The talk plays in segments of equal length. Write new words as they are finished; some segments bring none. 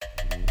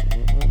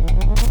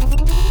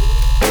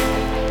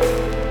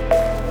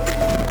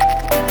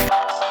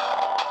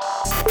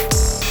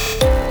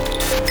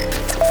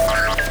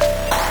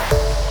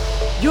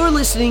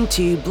listening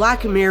to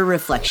Black Mirror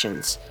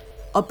Reflections,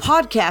 a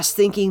podcast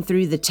thinking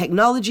through the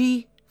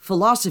technology,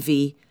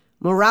 philosophy,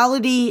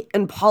 morality,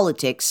 and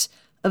politics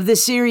of the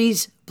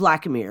series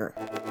Black Mirror.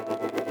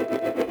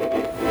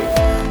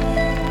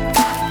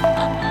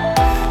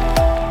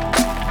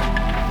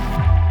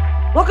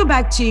 Welcome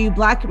back to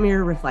Black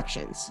Mirror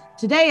Reflections.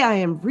 Today I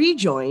am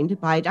rejoined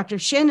by Dr.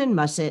 Shannon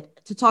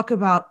Musset to talk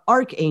about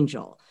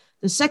Archangel,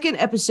 the second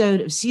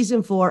episode of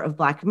season 4 of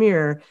Black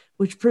Mirror,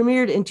 which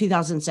premiered in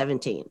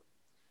 2017.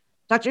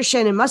 Dr.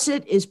 Shannon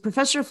Musset is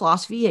professor of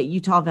philosophy at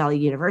Utah Valley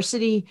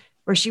University,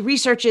 where she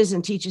researches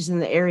and teaches in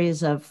the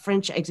areas of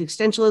French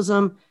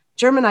existentialism,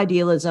 German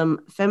idealism,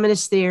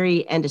 feminist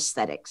theory, and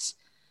aesthetics.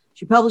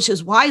 She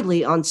publishes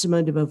widely on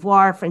Simone de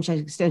Beauvoir, French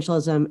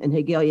existentialism, and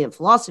Hegelian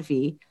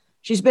philosophy.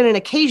 She's been an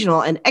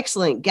occasional and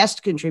excellent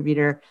guest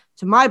contributor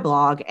to my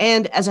blog,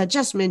 and as I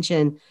just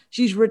mentioned,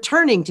 she's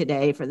returning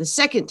today for the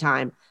second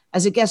time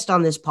as a guest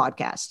on this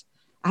podcast.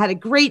 I had a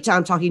great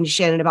time talking to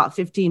Shannon about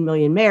 15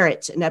 Million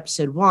Merits in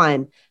episode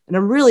 1, and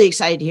I'm really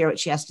excited to hear what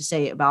she has to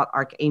say about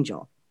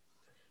Archangel.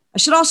 I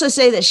should also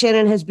say that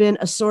Shannon has been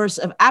a source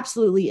of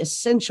absolutely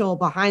essential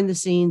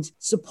behind-the-scenes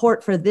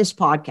support for this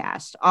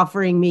podcast,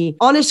 offering me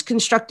honest,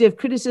 constructive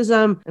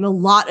criticism and a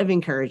lot of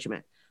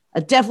encouragement.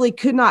 I definitely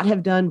could not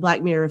have done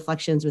Black Mirror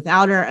Reflections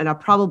without her, and I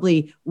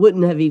probably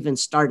wouldn't have even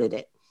started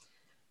it.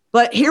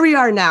 But here we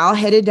are now,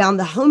 headed down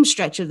the home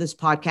stretch of this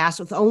podcast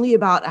with only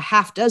about a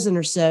half dozen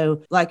or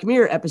so Black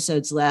Mirror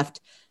episodes left.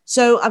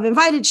 So I've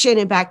invited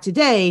Shannon back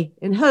today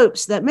in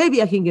hopes that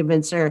maybe I can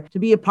convince her to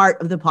be a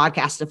part of the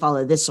podcast to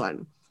follow this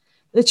one.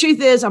 The truth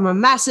is, I'm a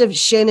massive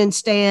Shannon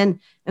stan,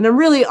 and I'm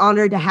really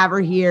honored to have her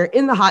here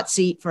in the hot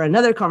seat for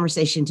another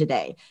conversation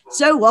today.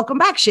 So welcome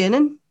back,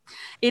 Shannon.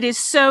 It is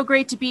so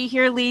great to be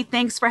here, Lee.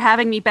 Thanks for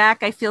having me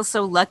back. I feel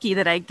so lucky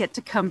that I get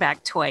to come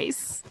back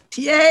twice.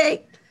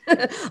 Yay!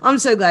 I'm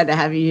so glad to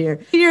have you here.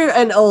 You're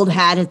an old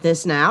hat at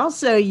this now,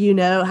 so you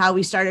know how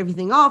we start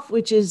everything off,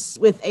 which is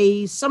with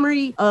a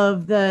summary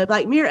of the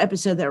Black Mirror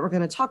episode that we're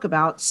going to talk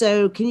about.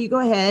 So can you go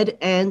ahead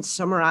and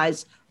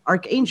summarize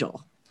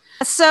Archangel?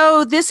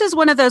 So this is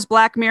one of those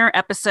Black Mirror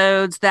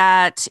episodes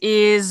that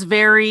is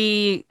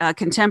very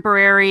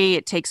contemporary.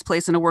 It takes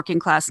place in a working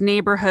class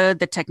neighborhood.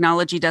 The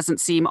technology doesn't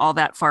seem all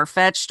that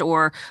far-fetched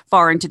or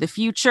far into the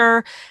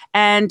future.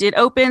 And it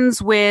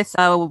opens with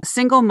a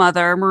single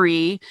mother,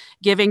 Marie,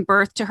 giving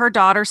birth to her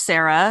daughter,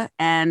 Sarah.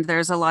 And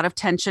there's a lot of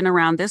tension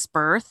around this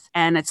birth.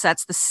 And it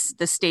sets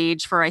the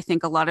stage for, I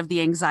think, a lot of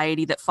the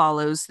anxiety that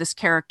follows this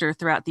character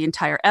throughout the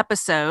entire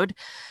episode.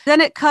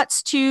 Then it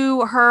cuts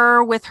to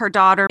her with her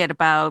daughter at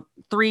about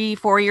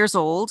 3-4 years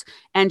old,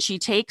 and she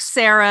takes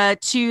Sarah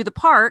to the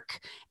park,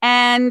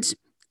 and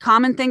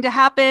common thing to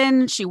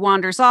happen, she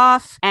wanders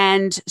off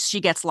and she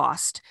gets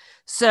lost.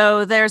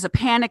 So there's a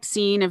panic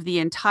scene of the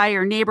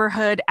entire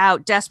neighborhood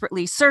out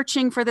desperately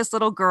searching for this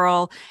little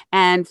girl.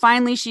 And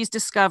finally, she's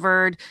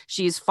discovered.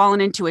 She's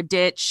fallen into a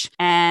ditch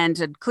and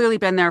had clearly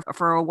been there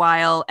for a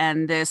while.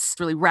 And this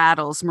really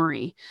rattles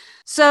Marie.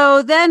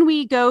 So then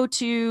we go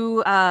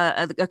to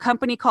a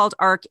company called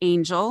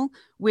Archangel,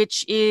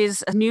 which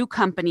is a new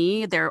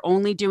company. They're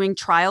only doing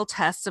trial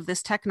tests of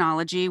this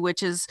technology,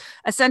 which is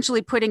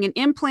essentially putting an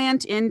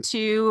implant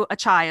into a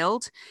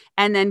child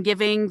and then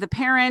giving the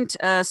parent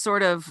a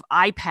sort of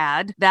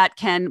iPad that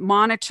can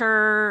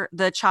monitor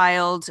the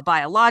child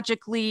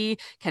biologically,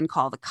 can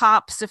call the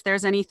cops if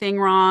there's anything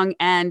wrong,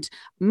 and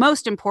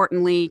most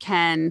importantly,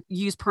 can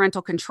use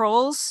parental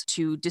controls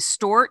to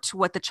distort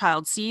what the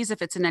child sees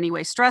if it's in any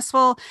way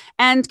stressful,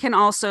 and can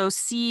also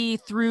see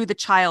through the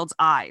child's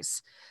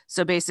eyes.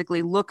 So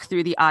basically look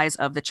through the eyes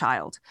of the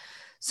child.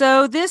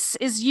 So this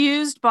is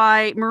used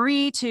by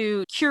Marie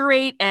to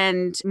curate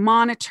and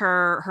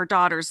monitor her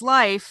daughter's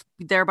life,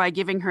 thereby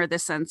giving her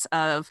this sense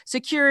of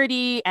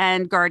security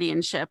and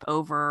guardianship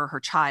over her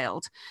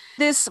child.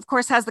 This, of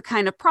course, has the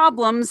kind of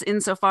problems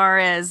insofar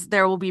as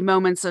there will be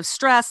moments of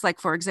stress,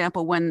 like, for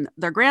example, when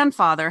their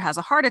grandfather has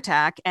a heart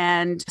attack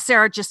and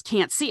Sarah just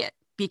can't see it,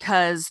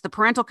 because the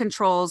parental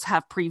controls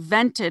have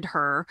prevented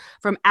her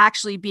from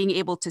actually being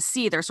able to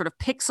see. They're sort of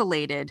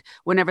pixelated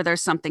whenever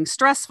there's something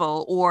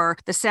stressful, or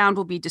the sound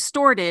will be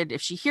distorted if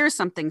she hears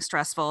something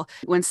stressful.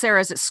 When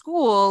Sarah's at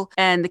school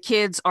and the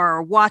kids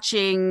are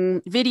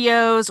watching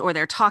videos or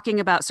they're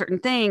talking about certain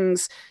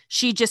things,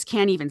 she just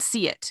can't even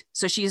see it.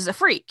 So she's a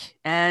freak,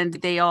 and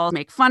they all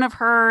make fun of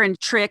her. And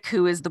Trick,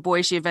 who is the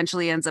boy she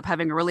eventually ends up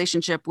having a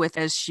relationship with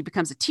as she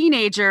becomes a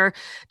teenager,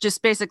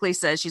 just basically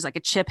says she's like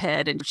a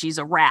chiphead and she's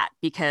a rat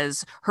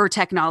because her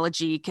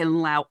technology can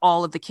allow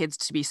all of the kids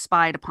to be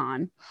spied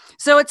upon.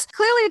 So it's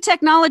clearly a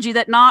technology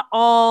that not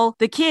all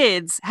the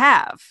kids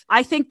have.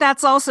 I think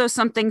that's also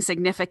something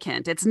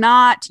significant. It's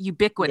not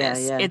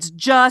ubiquitous. Yeah. It's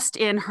just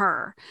in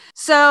her.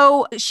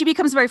 So she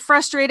becomes very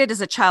frustrated,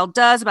 as a child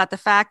does, about the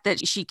fact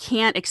that she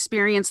can't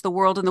experience the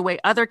world in the way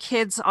other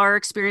kids are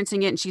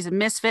experiencing it, and she's a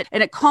misfit.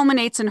 And it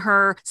culminates in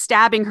her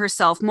stabbing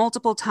herself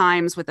multiple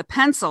times with a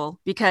pencil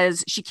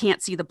because she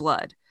can't see the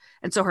blood.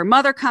 And so her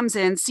mother comes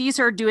in, sees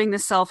her doing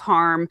this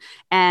self-harm,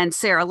 and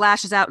Sarah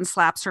lashes out and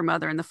slaps her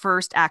mother in the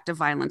first act of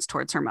violence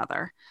towards her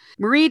mother.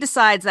 Marie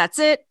decides that's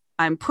it.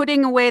 I'm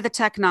putting away the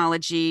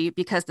technology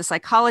because the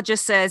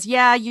psychologist says,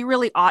 yeah, you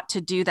really ought to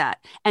do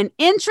that. And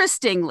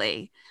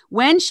interestingly,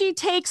 when she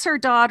takes her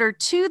daughter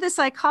to the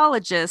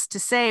psychologist to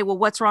say, well,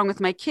 what's wrong with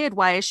my kid?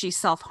 Why is she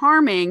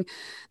self-harming?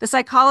 The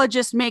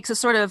psychologist makes a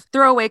sort of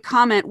throwaway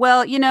comment.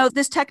 Well, you know,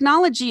 this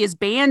technology is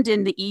banned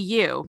in the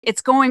EU.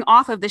 It's going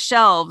off of the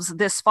shelves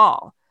this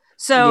fall.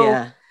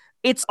 So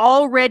it's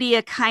already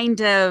a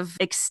kind of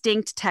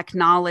extinct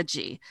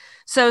technology.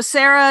 So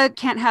Sarah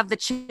can't have the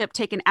chip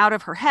taken out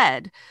of her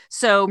head.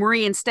 So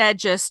Marie instead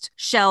just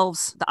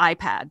shelves the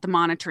iPad, the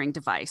monitoring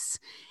device.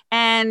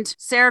 And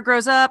Sarah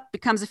grows up,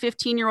 becomes a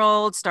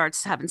 15-year-old,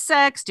 starts having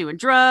sex, doing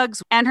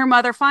drugs, and her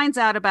mother finds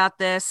out about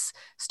this,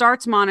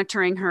 starts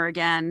monitoring her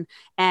again,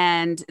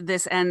 and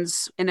this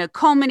ends in a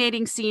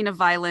culminating scene of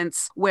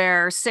violence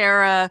where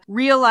Sarah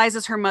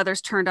realizes her mother's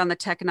turned on the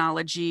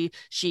technology.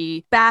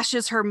 She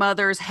bashes her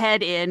mother's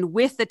head in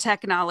with the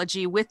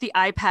technology, with the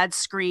iPad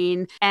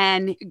screen,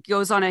 and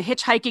goes on a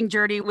hitchhiking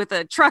journey with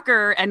a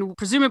trucker and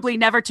presumably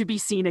never to be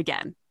seen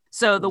again.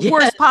 So the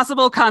worst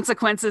possible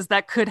consequences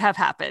that could have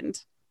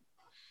happened.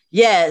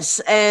 Yes.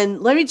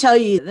 And let me tell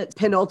you that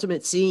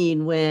penultimate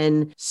scene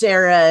when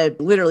Sarah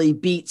literally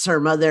beats her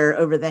mother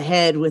over the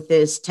head with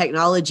this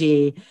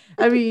technology.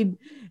 I mean,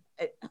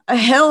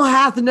 hell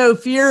hath no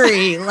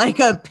fury like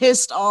a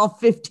pissed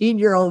off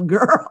 15-year-old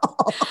girl.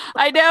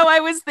 I know. I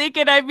was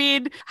thinking, I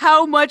mean,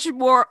 how much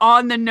more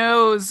on the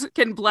nose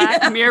can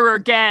Black Mirror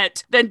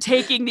get than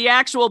taking the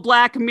actual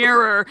Black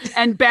Mirror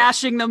and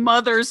bashing the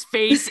mother's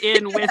face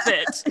in with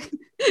it?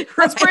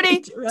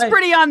 It's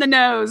pretty on the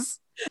nose.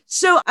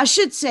 So I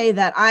should say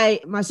that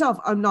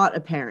I'm not a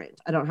parent.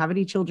 I don't have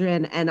any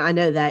children, and I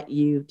know that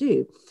you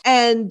do.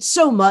 And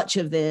so much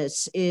of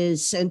this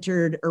is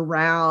centered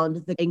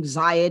around the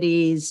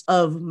anxieties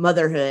of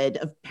motherhood,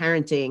 of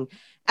parenting.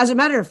 As a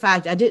matter of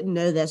fact, I didn't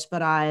know this,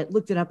 but I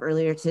looked it up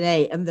earlier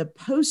today, and the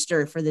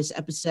poster for this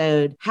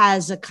episode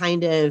has a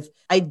kind of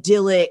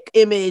idyllic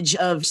image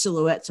of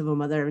silhouettes of a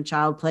mother and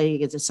child playing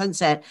against a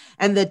sunset,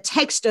 and the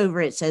text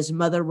over it says,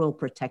 "Mother will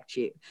protect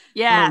you."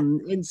 Yeah.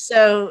 And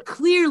so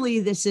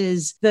clearly this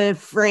is the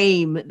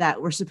frame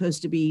that we're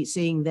supposed to be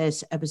seeing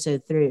this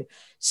episode through.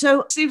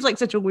 So it seems like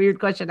such a weird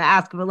question to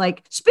ask, but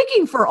like,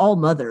 speaking for all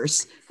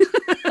mothers,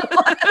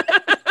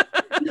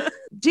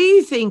 do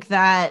you think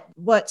that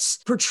what's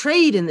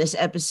portrayed in this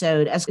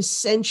episode as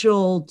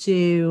essential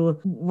to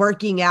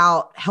working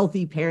out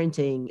healthy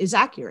parenting is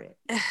accurate?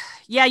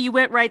 Yeah, you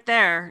went right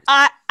there.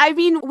 I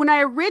mean, when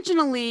I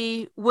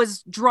originally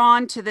was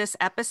drawn to this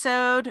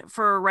episode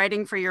for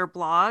writing for your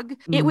blog,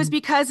 it was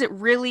because it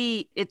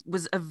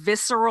was a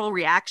visceral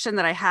reaction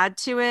that I had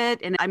to it.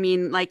 And I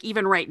mean, like,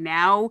 even right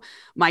now,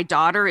 my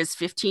daughter is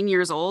 15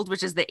 years old,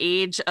 which is the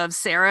age of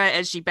Sarah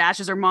as she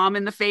bashes her mom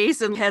in the face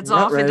and heads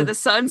off into the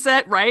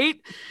sunset, right?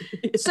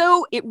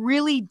 So it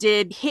really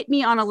did hit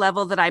me on a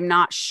level that I'm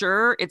not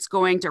sure it's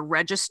going to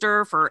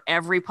register for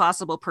every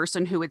possible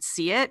person who would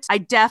see it. I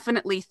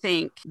definitely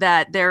think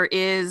that there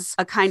is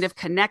a kind of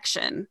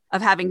connection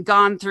of having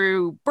gone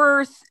through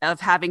birth, of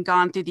having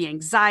gone through the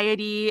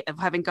anxiety, of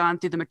having gone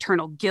through the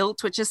maternal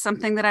guilt, which is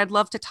something that I'd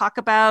love to talk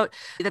about,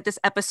 that this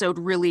episode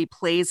really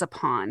plays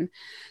upon.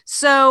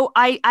 So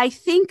I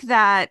think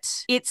that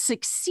it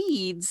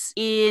succeeds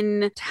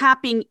in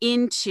tapping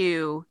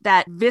into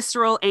that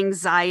visceral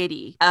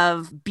anxiety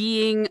of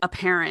being a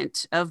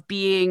parent, of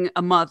being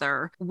a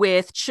mother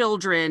with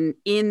children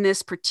in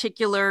this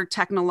particular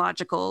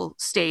technological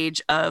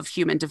stage of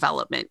human development.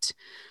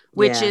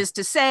 Which is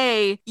to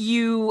say,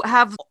 you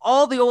have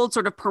all the old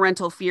sort of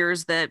parental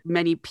fears that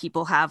many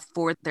people have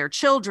for their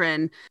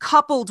children,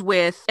 coupled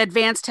with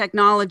advanced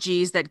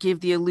technologies that give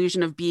the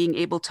illusion of being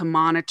able to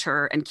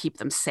monitor and keep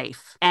them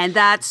safe. And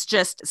that's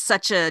just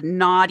such a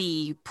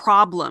knotty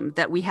problem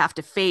that we have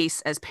to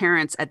face as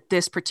parents at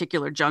this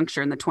particular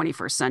juncture in the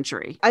 21st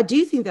century. I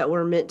do think that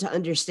we're meant to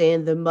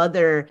understand the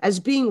mother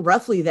as being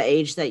roughly the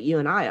age that you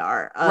and I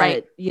are.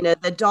 Right. You know,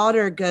 the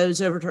daughter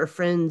goes over to her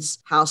friend's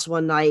house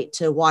one night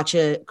to watch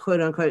a quote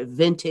unquote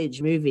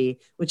vintage movie,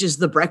 which is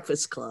The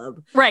Breakfast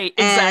Club. Right,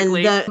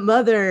 exactly. And the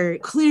mother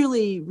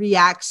clearly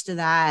reacts to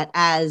that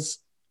as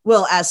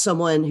well, as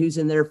someone who's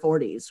in their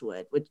 40s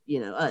would,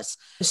 you know, us.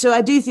 So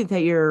I do think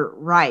that you're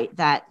right,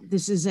 that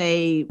this is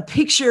a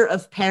picture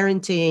of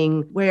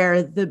parenting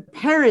where the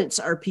parents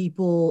are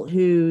people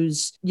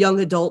whose young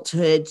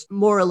adulthood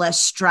more or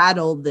less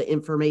straddled the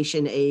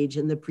information age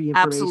and the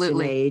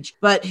pre-information age,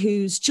 but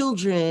whose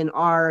children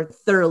are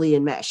thoroughly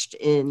enmeshed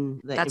in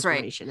the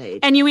information age.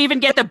 And you even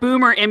get the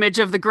boomer image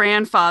of the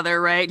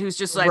grandfather, right? Who's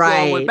just like,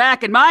 well,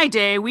 back in my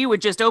day, we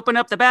would just open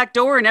up the back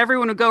door and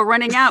everyone would go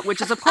running out,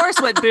 which is, of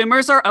course, what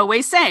boomers are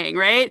always saying,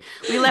 right?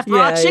 We left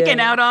raw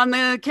chicken out on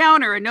the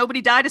counter and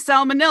nobody died of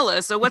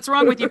salmonella. So what's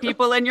wrong with you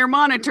people and your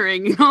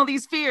monitoring all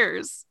these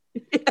fears?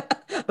 Yeah.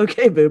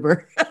 Okay,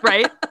 boomer.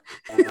 Right?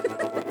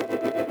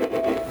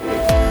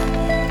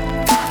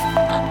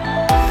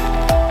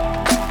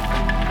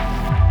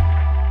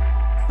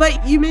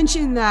 But you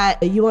mentioned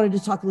that you wanted to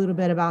talk a little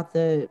bit about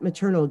the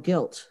maternal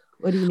guilt.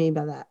 What do you mean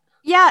by that?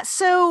 Yeah,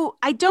 so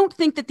I don't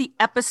think that the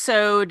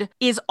episode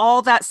is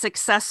all that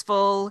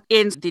successful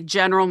in the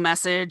general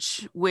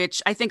message,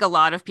 which I think a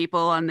lot of people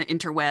on the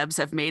interwebs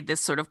have made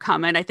this sort of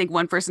comment. I think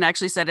one person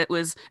actually said it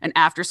was an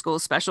after-school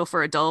special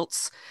for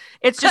adults.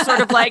 It's just sort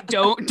of like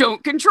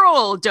don't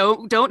control,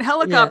 don't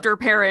helicopter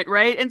parent,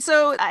 right? And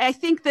so I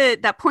think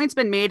that that point's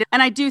been made,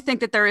 and I do think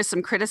that there is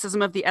some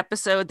criticism of the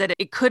episode that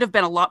it could have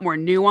been a lot more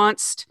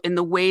nuanced in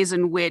the ways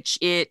in which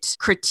it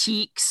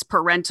critiques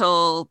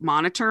parental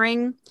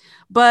monitoring.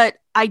 But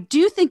I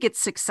do think it's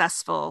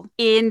successful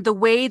in the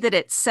way that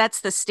it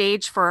sets the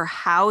stage for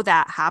how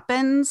that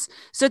happens.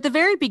 So at the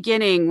very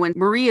beginning, when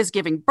Marie is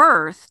giving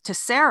birth to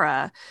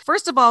Sarah,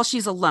 first of all,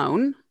 she's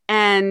alone.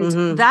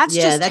 And that's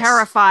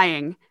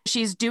terrifying.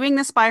 She's doing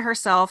this by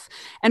herself.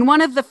 And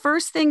one of the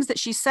first things that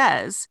she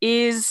says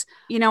is,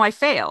 I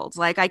failed.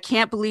 Like, I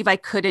can't believe I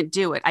couldn't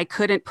do it. I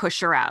couldn't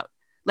push her out.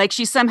 Like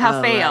she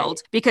somehow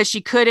failed because she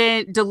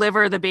couldn't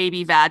deliver the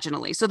baby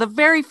vaginally. So the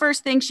very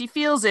first thing she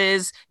feels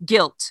is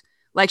guilt.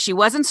 Like she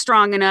wasn't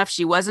strong enough.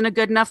 She wasn't a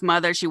good enough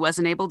mother. She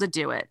wasn't able to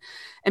do it.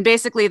 And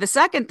basically the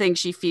second thing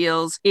she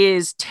feels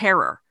is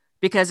terror,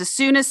 because as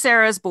soon as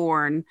Sarah's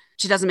born,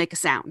 she doesn't make a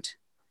sound.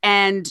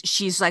 And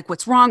she's like,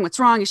 what's wrong? What's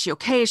wrong? Is she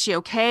okay? Is she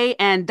okay?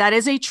 And that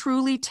is a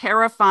truly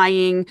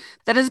terrifying,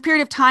 that is a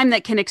period of time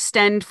that can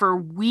extend for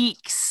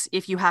weeks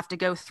if you have to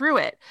go through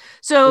it.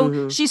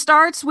 So she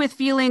starts with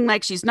feeling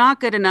like she's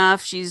not good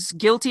enough. She's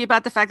guilty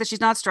about the fact that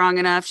she's not strong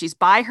enough. She's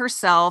by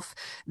herself.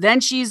 Then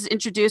she's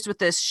introduced with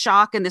this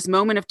shock and this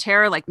moment of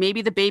terror, like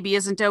maybe the baby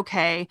isn't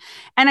okay.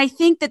 And I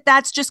think that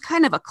that's just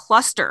kind of a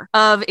cluster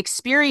of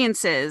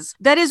experiences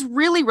that is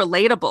really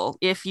relatable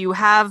if you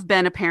have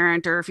been a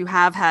parent or if you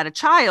have had a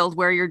child,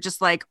 where you're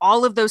just like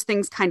all of those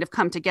things kind of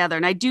come together.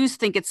 And I do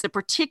think it's a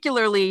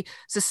particularly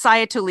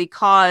societally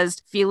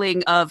caused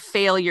feeling of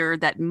failure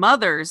that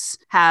mothers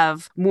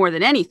have more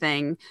than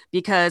anything,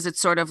 because it's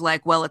sort of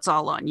like, well, it's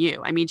all on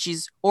you. I mean,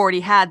 she's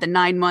already had the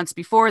 9 months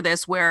before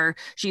this where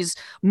she's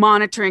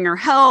monitoring her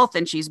health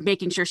and she's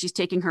making sure she's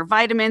taking her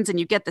vitamins. And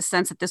you get the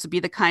sense that this would be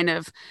the kind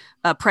of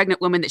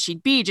pregnant woman that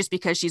she'd be, just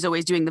because she's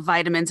always doing the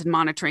vitamins and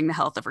monitoring the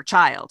health of her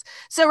child.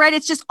 So, right,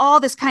 it's just all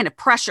this kind of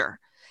pressure.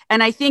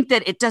 And I think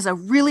that it does a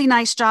really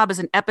nice job as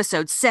an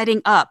episode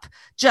setting up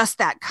just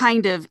that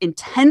kind of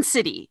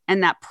intensity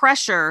and that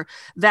pressure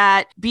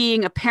that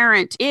being a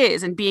parent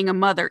is and being a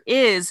mother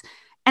is.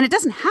 And it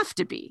doesn't have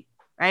to be,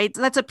 right?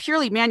 That's a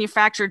purely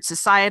manufactured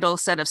societal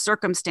set of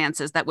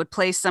circumstances that would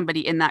place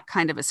somebody in that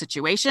kind of a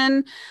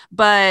situation.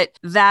 But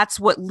that's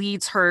what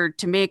leads her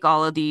to make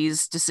all of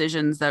these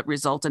decisions that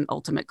result in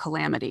ultimate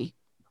calamity.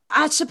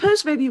 I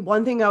suppose maybe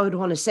one thing I would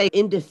want to say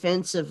in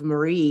defense of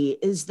Marie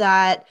is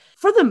that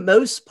for the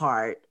most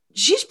part,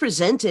 she's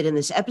presented in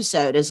this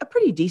episode as a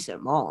pretty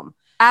decent mom.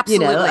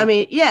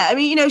 Absolutely.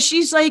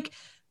 She's like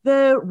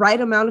the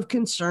right amount of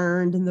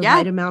concerned and the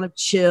right amount of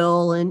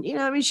chill. And,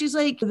 she's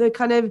like the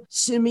kind of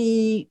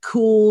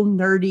semi-cool,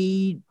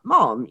 nerdy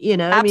mom,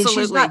 Absolutely.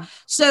 She's not.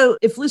 So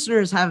if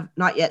listeners have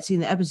not yet seen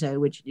the episode,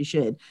 which you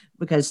should,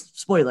 because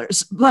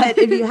spoilers, but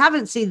if you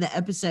haven't seen the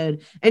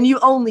episode and you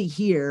only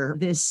hear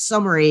this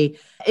summary,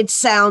 it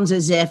sounds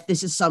as if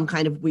this is some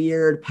kind of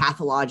weird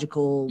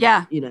pathological,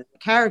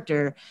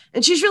 character.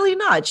 And she's really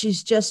not.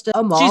 She's just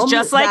a mom. She's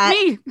just like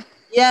me.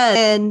 Yeah.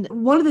 And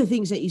one of the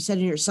things that you said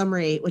in your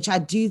summary, which I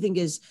do think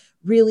is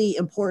really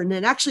important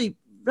and actually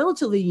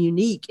relatively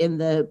unique in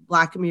the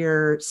Black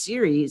Mirror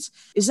series,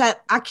 is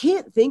that I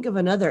can't think of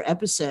another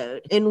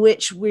episode in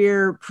which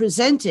we're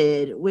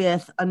presented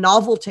with a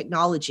novel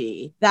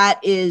technology that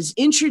is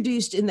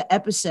introduced in the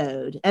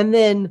episode and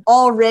then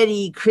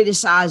already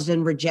criticized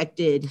and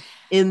rejected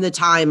in the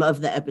time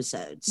of the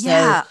episode.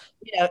 So,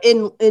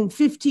 in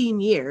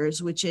 15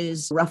 years, which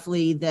is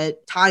roughly the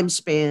time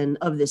span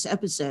of this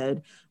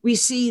episode, we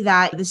see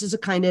that this is a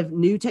kind of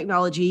new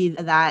technology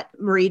that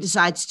Marie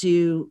decides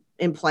to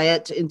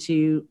implant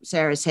into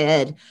Sarah's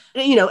head,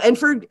 and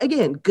for,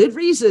 again, good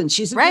reasons.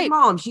 She's a good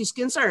mom. She's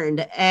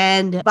concerned.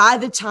 And by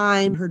the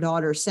time her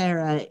daughter,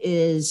 Sarah,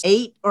 is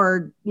 8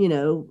 or,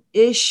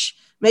 ish,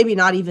 maybe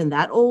not even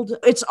that old,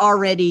 it's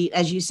already,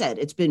 as you said,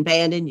 it's been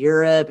banned in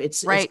Europe.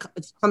 It's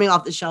coming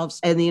off the shelves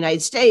in the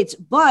United States.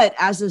 But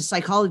as the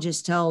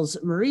psychologist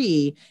tells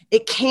Marie,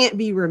 it can't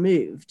be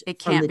removed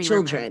from the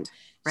children. Removed.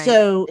 Right.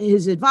 So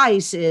his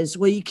advice is,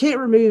 well, you can't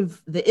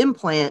remove the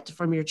implant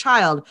from your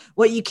child.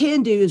 What you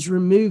can do is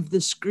remove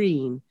the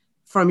screen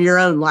from your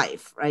own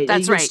life, right?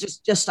 That's right.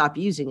 Just stop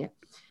using it.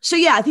 So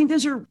yeah, I think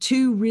those are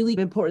two really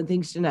important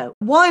things to know.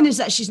 One is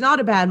that she's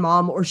not a bad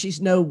mom, or she's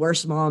no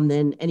worse mom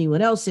than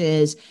anyone else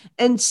is.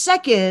 And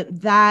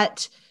second,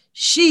 that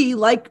she,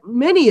 like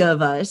many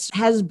of us,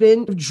 has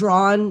been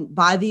drawn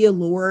by the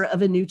allure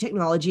of a new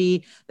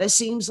technology that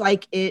seems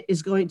like it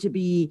is going to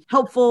be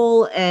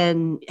helpful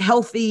and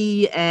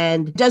healthy,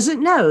 and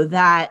doesn't know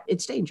that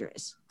it's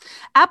dangerous.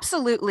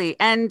 Absolutely.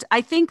 And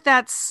I think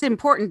that's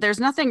important. There's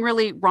nothing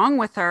really wrong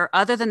with her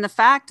other than the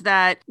fact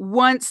that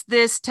once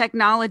this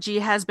technology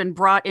has been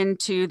brought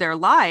into their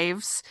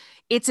lives,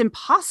 it's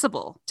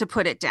impossible to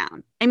put it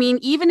down. I mean,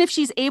 even if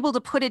she's able to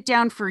put it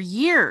down for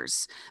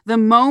years, the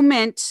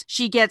moment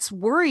she gets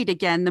worried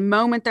again, the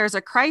moment there's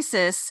a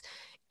crisis,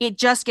 it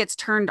just gets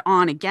turned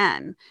on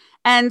again.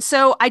 And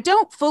so I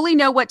don't fully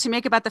know what to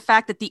make about the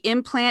fact that the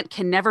implant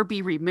can never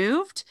be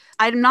removed.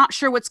 I'm not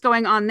sure what's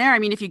going on there. I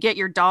mean, if you get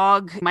your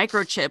dog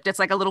microchipped, it's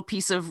like a little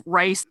piece of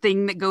rice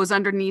thing that goes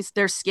underneath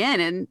their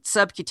skin and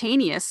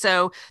subcutaneous.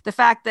 So the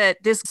fact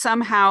that this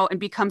somehow and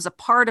becomes a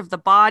part of the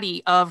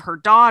body of her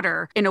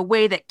daughter in a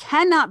way that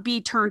cannot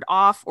be turned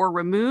off or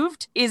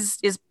removed is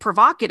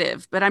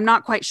provocative, but I'm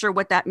not quite sure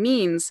what that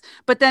means.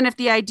 But then if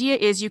the idea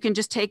is you can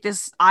just take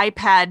this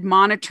iPad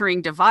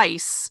monitoring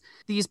device,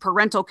 these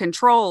parental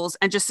controls,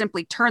 and just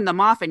simply turn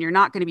them off and you're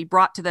not going to be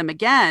brought to them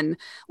again,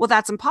 well,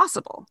 that's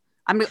impossible.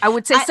 I mean, I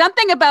would say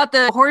something about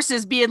the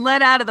horses being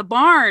let out of the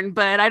barn,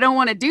 but I don't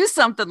want to do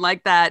something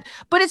like that.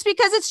 But it's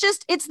because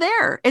it's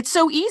there. It's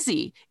so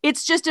easy.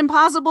 It's just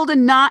impossible to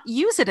not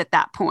use it at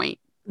that point.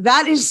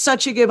 That is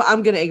such a good,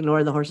 I'm going to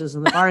ignore the horses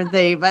in the barn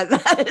thing, but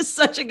that is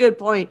such a good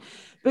point.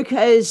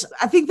 Because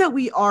I think that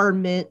we are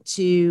meant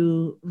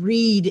to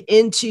read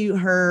into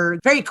her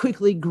very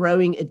quickly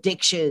growing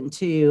addiction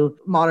to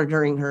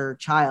monitoring her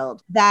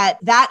child,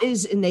 that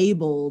is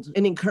enabled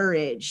and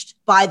encouraged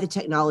by the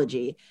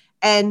technology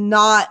and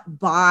not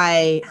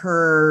by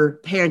her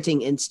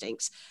parenting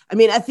instincts. I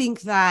mean, I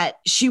think that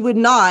she would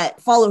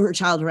not follow her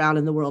child around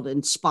in the world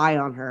and spy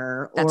on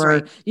her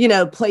or,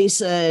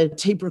 place a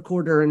tape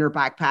recorder in her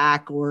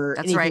backpack or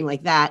anything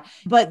like that.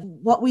 But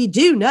what we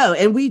do know,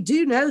 and we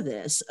do know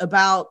this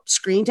about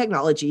screen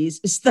technologies,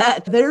 is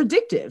that they're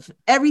addictive.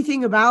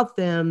 Everything about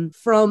them,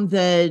 from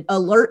the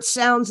alert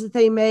sounds that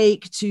they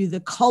make to the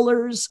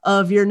colors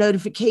of your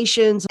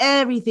notifications,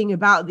 everything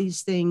about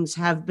these things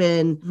have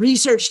been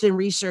researched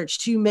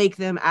to make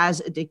them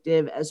as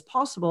addictive as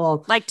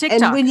possible. Like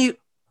TikTok. And when you,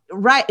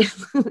 right.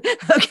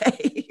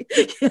 Okay.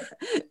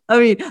 I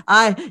mean,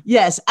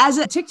 as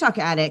a TikTok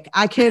addict,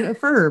 I can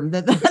affirm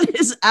that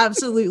is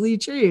absolutely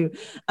true.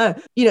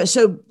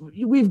 So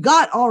we've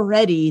got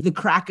already the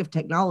crack of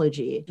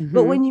technology,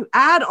 but when you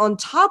add on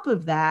top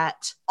of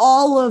that,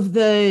 all of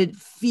the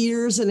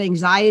fears and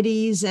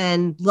anxieties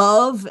and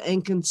love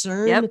and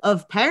concern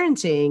of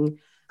parenting,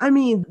 I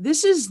mean,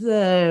 this is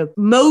the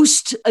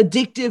most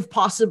addictive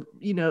possible,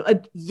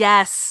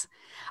 Yes.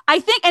 I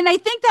think that's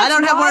I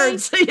don't have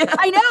words.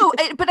 I know,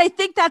 but I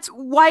think that's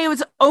why it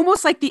was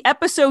almost like the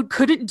episode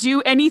couldn't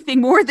do anything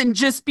more than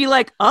just be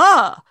like,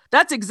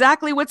 that's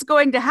exactly what's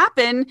going to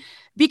happen.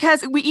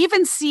 Because we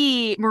even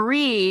see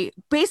Marie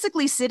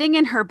basically sitting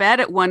in her bed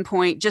at one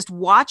point, just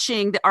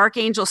watching the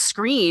Archangel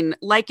screen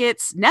like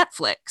it's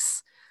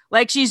Netflix.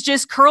 Like she's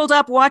just curled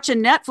up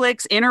watching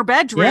Netflix in her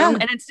bedroom.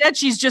 And instead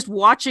she's just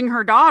watching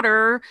her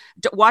daughter,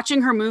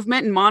 watching her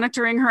movement and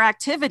monitoring her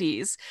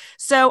activities.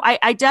 So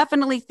I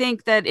definitely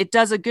think that it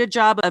does a good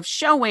job of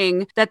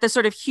showing that the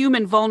sort of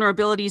human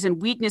vulnerabilities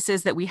and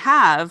weaknesses that we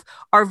have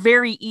are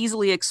very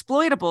easily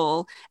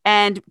exploitable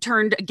and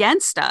turned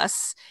against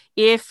us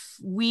if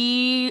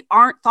we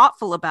aren't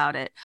thoughtful about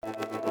it.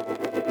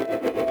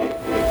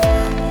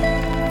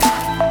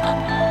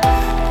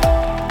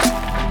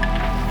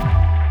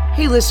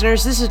 Hey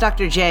listeners, this is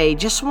Dr. J.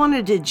 Just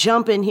wanted to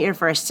jump in here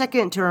for a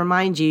second to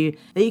remind you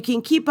that you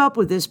can keep up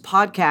with this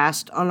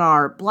podcast on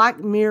our Black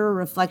Mirror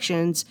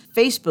Reflections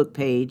Facebook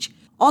page,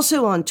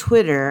 also on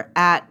Twitter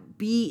at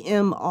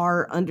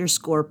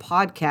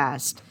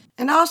BMR_podcast.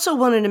 And I also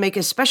wanted to make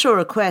a special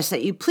request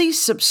that you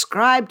please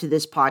subscribe to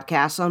this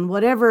podcast on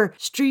whatever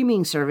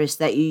streaming service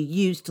that you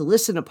use to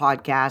listen to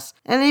podcasts.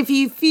 And if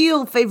you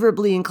feel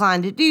favorably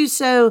inclined to do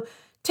so,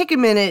 take a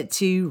minute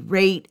to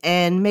rate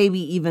and maybe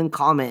even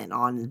comment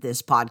on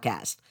this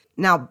podcast.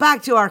 Now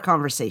back to our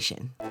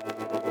conversation.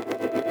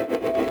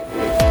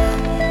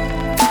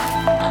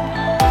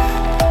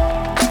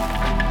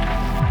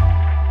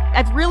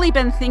 I've really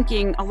been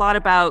thinking a lot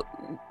about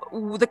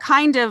the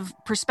kind of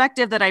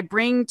perspective that I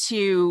bring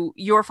to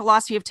your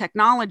philosophy of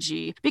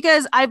technology,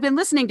 because I've been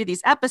listening to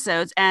these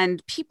episodes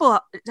and people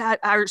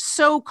are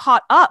so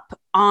caught up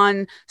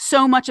on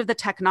so much of the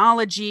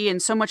technology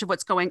and so much of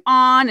what's going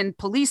on and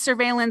police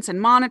surveillance and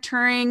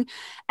monitoring.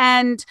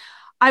 And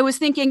I was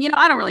thinking,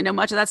 I don't really know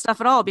much of that stuff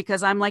at all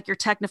because I'm like your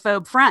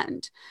technophobe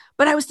friend.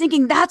 But I was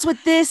thinking that's what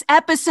this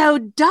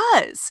episode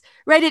does,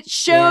 right? It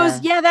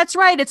shows, that's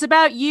right. It's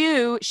about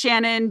you,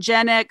 Shannon,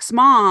 Gen X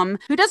mom,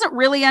 who doesn't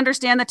really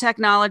understand the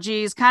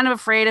technology, is kind of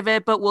afraid of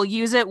it, but will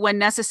use it when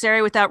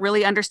necessary without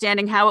really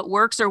understanding how it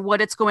works or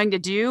what it's going to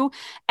do.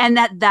 And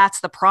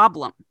that's the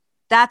problem.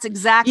 That's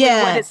exactly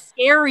what is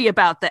scary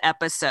about the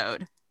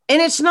episode. And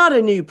it's not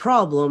a new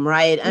problem,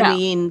 right? No. I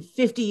mean,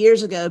 50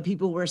 years ago,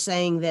 people were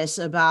saying this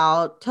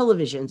about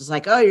televisions. It's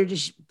like, you're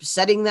just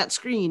setting that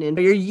screen and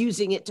you're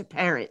using it to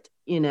parent,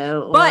 and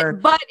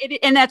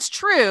that's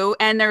true.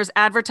 And there's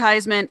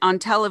advertisement on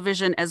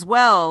television as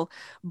well.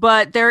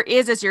 But there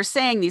is, as you're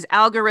saying, these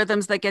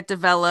algorithms that get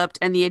developed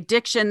and the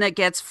addiction that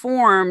gets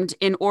formed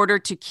in order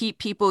to keep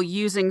people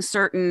using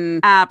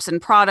certain apps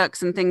and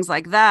products and things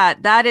like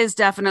that. That is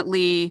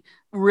definitely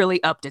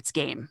really upped its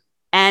game.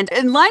 And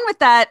in line with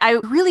that, I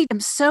really am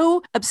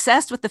so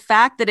obsessed with the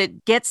fact that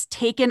it gets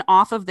taken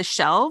off of the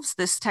shelves,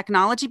 this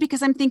technology,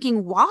 because I'm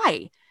thinking,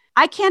 why?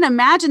 I can't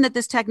imagine that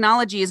this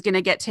technology is going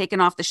to get taken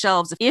off the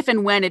shelves if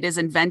and when it is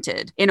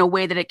invented in a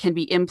way that it can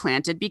be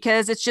implanted,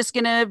 because it's just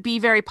going to be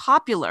very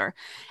popular.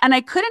 And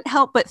I couldn't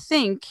help but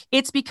think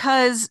it's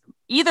because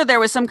either there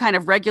was some kind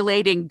of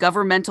regulating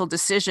governmental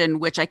decision,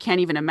 which I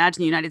can't even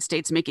imagine the United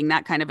States making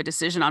that kind of a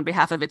decision on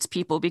behalf of its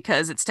people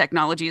because its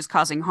technology is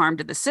causing harm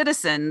to the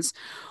citizens.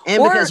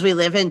 And because we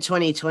live in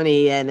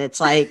 2020 and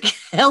it's like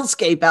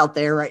hellscape out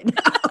there right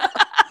now.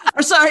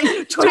 Or sorry,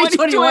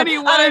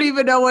 2021. I don't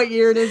even know what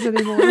year it is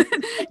anymore.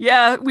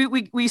 Yeah,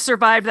 we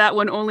survived that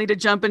one only to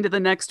jump into the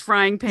next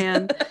frying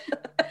pan.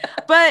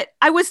 But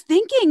I was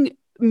thinking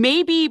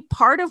maybe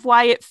part of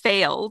why it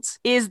failed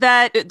is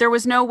that there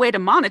was no way to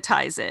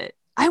monetize it.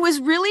 I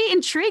was really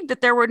intrigued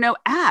that there were no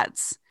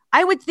ads.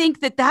 I would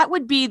think that that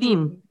would be the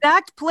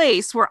exact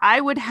place where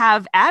I would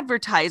have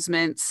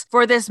advertisements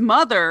for this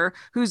mother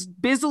who's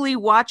busily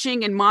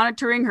watching and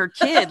monitoring her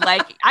kid.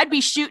 Like I'd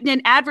be shooting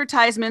in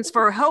advertisements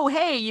for, oh,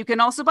 hey, you can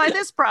also buy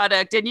this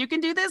product and you can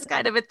do this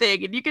kind of a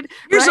thing. And you can,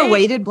 here's a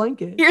weighted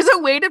blanket. Here's a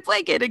weighted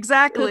blanket.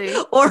 Exactly.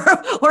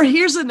 Or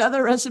here's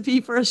another recipe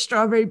for a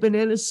strawberry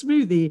banana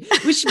smoothie,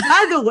 which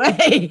by the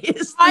way,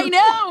 is I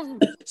know.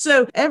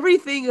 So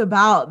everything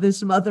about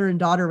this mother and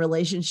daughter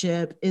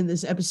relationship in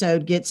this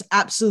episode gets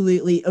absolutely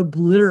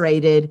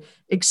obliterated,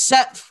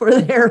 except for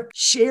their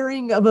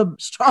sharing of a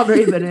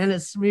strawberry banana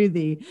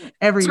smoothie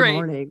every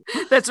morning.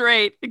 That's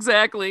right.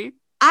 Exactly.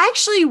 I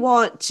actually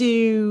want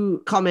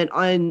to comment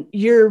on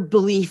your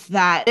belief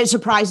that it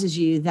surprises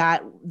you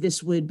that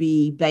this would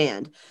be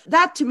banned.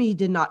 That to me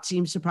did not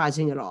seem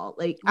surprising at all.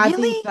 Like, really? I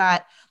think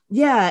that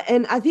yeah.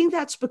 And I think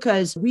that's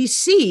because we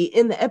see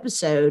in the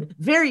episode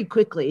very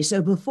quickly, so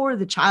before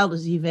the child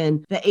is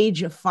even the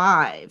age of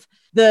 5,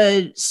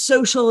 the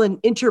social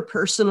and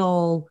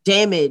interpersonal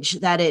damage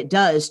that it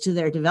does to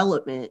their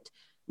development,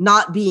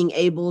 not being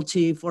able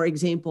to, for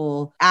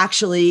example,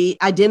 actually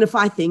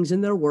identify things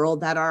in their world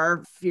that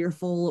are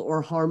fearful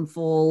or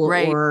harmful,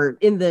 right, or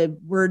in the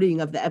wording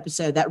of the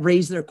episode that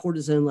raise their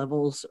cortisone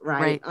levels.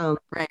 Right.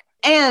 Right.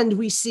 And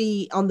we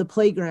see on the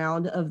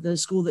playground of the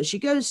school that she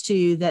goes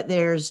to that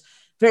there's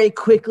very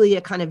quickly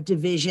a kind of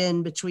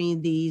division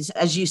between these,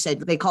 as you said,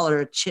 they call her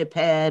a chip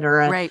head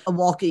or a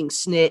walking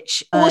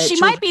snitch. Well, she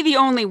might be the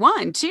only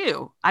one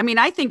too. I mean,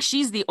 I think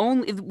she's the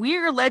only,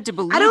 we're led to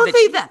believe I don't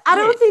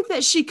think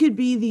that she could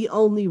be the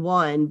only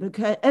one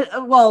because,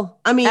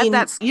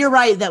 you're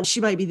right that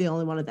she might be the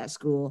only one at that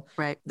school.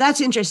 Right.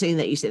 That's interesting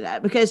that you say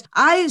that because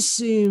I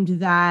assumed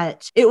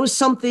that it was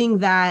something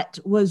that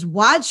was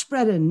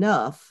widespread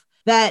enough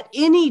that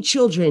any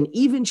children,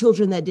 even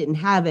children that didn't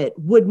have it,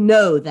 would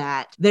know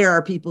that there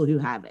are people who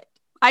have it.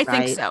 I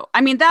think so. I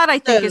mean, that I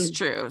think is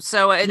true.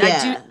 So I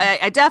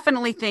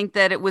definitely think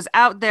that it was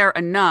out there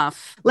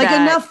enough.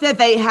 Enough that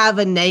they have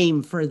a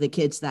name for the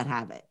kids that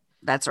have it.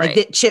 That's right.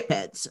 Like the chip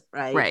heads,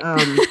 right?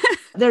 Right.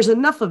 There's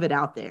enough of it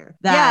out there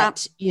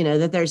that,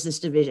 that there's this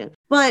division.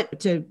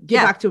 But to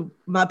get back to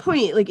my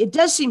point, like it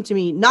does seem to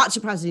me not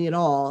surprising at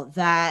all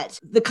that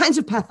the kinds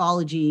of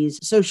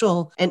pathologies,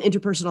 social and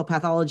interpersonal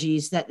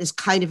pathologies that this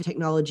kind of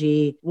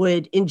technology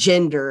would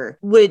engender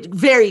would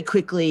very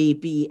quickly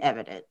be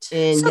evident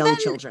in young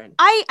children.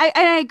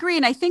 I agree.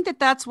 And I think that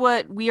that's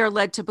what we are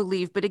led to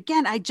believe. But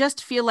again, I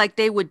just feel like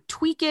they would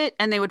tweak it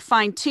and they would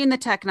fine tune the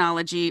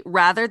technology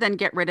rather than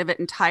get rid of it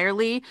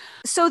entirely.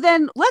 So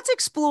then let's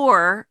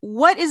explore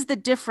what is the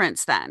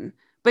difference then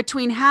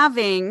between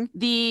having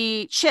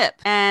the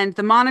chip and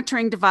the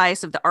monitoring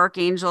device of the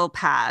Archangel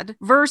pad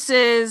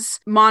versus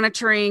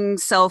monitoring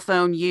cell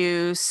phone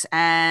use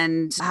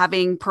and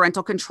having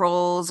parental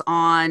controls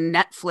on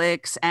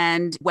Netflix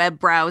and web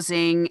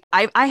browsing.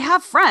 I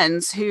have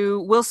friends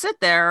who will sit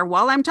there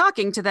while I'm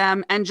talking to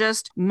them and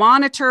just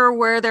monitor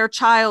where their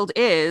child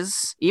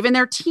is, even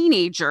their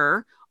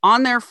teenager,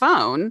 on their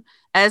phone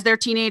as their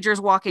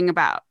teenager's walking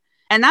about.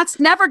 And that's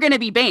never going to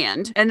be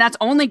banned, and that's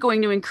only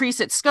going to increase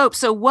its scope.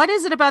 So what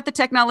is it about the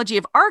technology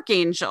of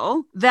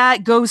Archangel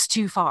that goes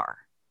too far?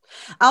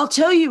 I'll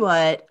tell you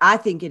what I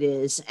think it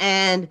is.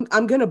 And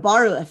I'm going to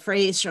borrow a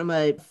phrase from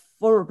a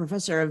former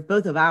professor of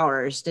both of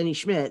ours, Denny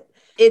Schmidt.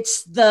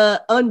 It's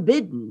the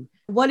unbidden.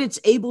 What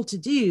it's able to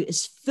do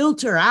is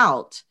filter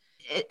out.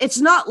 It's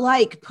not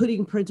like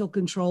putting parental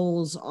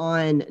controls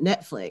on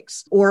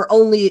Netflix or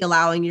only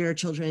allowing your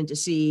children to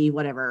see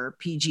whatever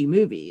PG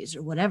movies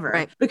or whatever,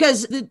 right?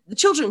 Because the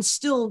children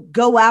still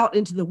go out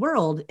into the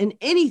world and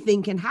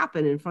anything can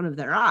happen in front of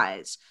their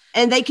eyes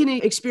and they can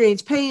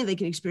experience pain, they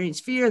can experience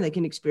fear, they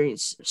can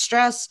experience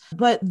stress.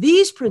 But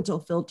these parental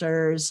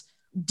filters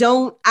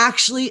don't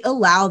actually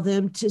allow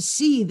them to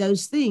see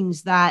those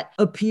things that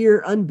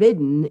appear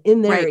unbidden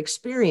in their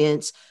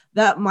experience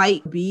that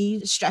might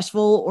be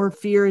stressful or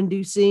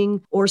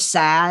fear-inducing or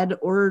sad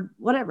or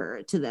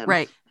whatever to them.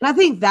 Right. And I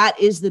think that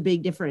is the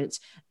big difference.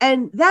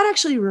 And that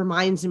actually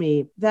reminds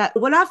me that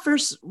when I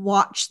first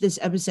watched this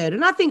episode,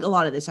 and I think a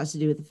lot of this has to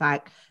do with the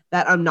fact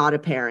that I'm not a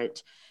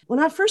parent. when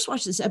I first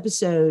watched this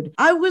episode,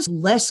 I was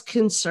less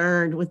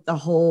concerned with the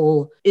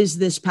whole, is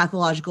this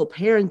pathological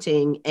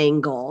parenting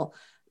angle,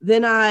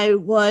 than I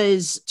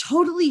was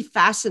totally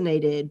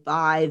fascinated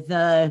by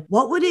the,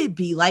 what would it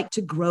be like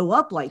to grow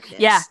up like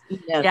this?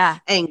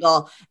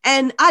 Angle.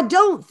 And I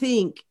don't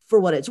think, for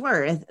what it's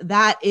worth,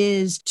 that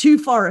is too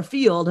far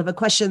afield of a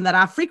question that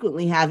I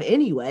frequently have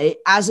anyway,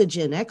 as a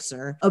Gen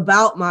Xer,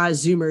 about my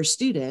Zoomer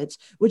students,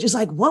 which is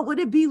like, what would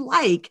it be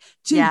like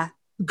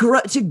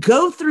to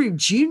go through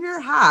junior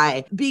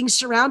high being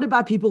surrounded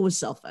by people with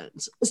cell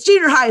phones?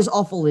 Junior high is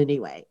awful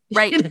anyway.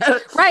 Right.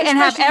 Right. And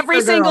have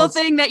every single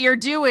thing that you're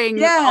doing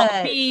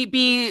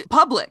be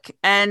public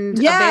and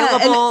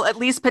available, at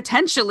least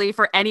potentially,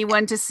 for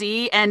anyone to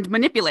see and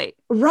manipulate.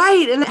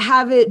 Right. And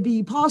have it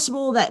be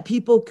possible that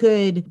people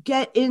could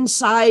get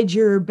inside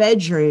your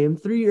bedroom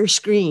through your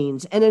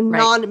screens and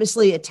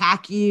anonymously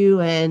attack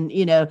you. And,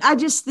 I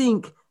just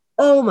think,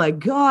 oh my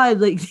God,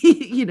 like,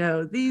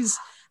 these...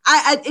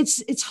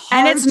 it's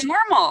hard. And it's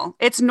normal.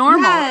 It's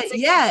normal.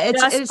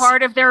 It's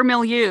part of their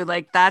milieu.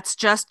 Like, that's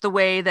just the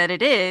way that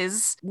it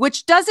is,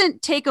 which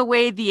doesn't take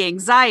away the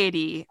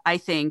anxiety, I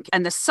think,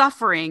 and the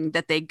suffering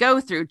that they go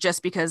through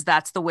just because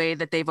that's the way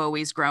that they've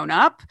always grown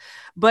up.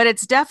 But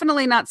it's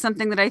definitely not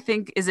something that I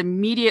think is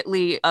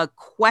immediately a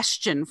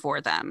question for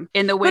them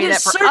in the way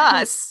that for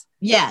us.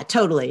 Yeah,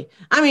 totally.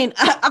 I mean,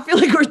 I feel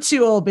like we're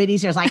two old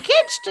biddies here. It's like,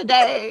 kids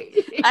today.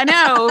 I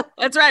know.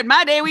 That's right.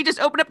 My day, we just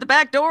open up the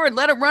back door and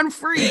let them run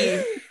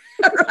free.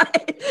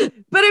 Right.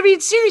 But I mean,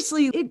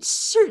 seriously, it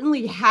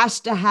certainly has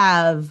to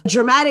have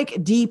dramatic,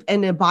 deep,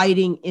 and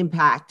abiding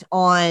impact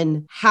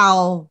on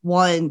how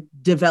one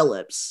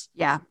develops.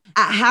 Yeah.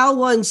 How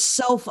one's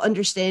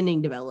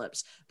self-understanding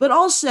develops, but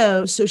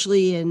also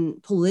socially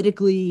and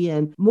politically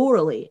and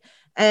morally.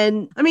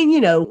 And I mean,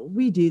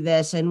 we do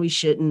this and we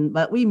shouldn't,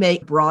 but we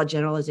make broad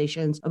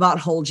generalizations about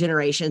whole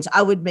generations.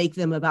 I would make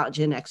them about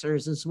Gen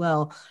Xers as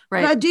well.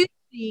 Right. But I do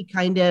see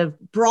kind of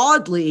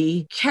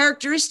broadly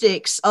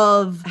characteristics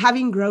of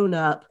having grown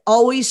up,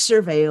 always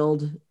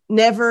surveilled,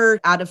 never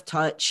out of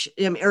touch,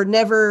 or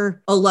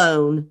never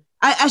alone.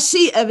 I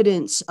see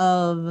evidence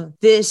of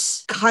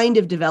this kind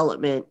of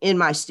development in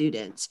my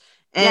students.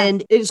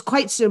 And it is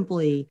quite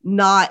simply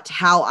not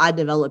how I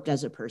developed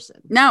as a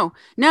person. No.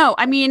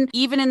 I mean,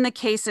 even in the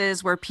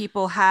cases where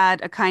people had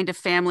a kind of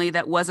family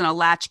that wasn't a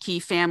latchkey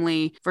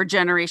family for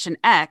Generation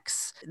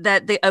X,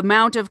 that the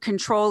amount of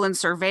control and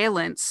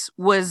surveillance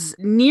was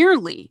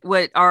nearly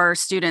what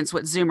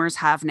Zoomers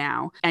have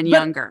now and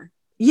younger.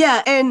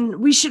 Yeah. And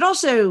we should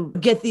also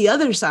get the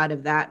other side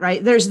of that,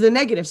 right? There's the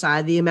negative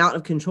side, the amount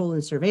of control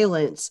and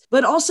surveillance,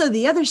 but also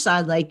the other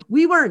side, like,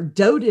 we weren't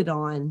doted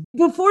on.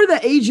 Before the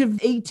age of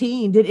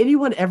 18, did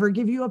anyone ever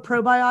give you a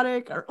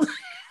probiotic?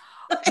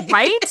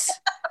 Right?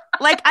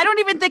 Like, I don't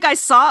even think I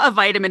saw a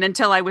vitamin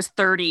until I was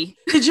 30.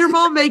 Did your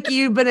mom make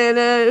you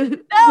banana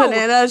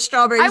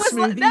strawberry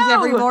smoothies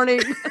every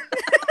morning?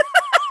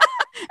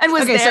 And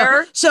was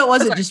there. So it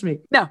wasn't just me.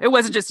 No, it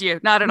wasn't just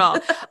you. Not at all.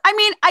 I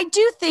mean, I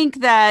do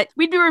think that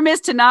we'd be remiss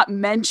to not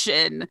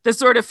mention the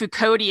sort of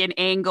Foucauldian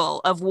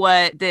angle of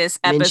what this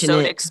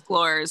episode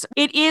explores.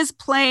 It is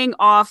playing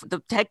off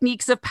the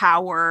techniques of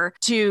power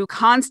to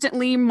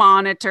constantly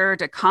monitor,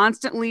 to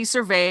constantly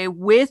survey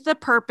with the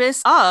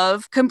purpose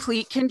of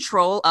complete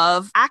control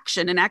of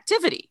action and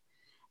activity.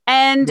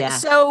 And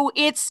so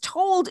it's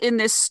told in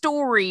this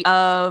story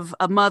of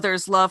a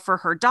mother's love for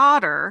her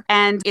daughter,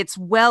 and it's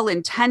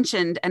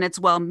well-intentioned and it's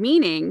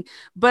well-meaning.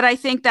 But I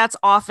think that's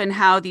often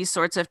how these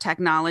sorts of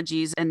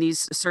technologies and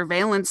these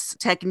surveillance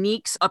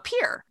techniques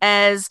appear,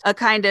 as a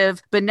kind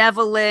of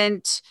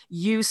benevolent,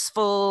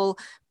 useful,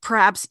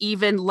 perhaps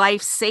even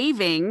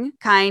life-saving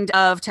kind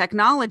of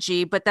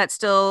technology, but that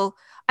still...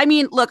 I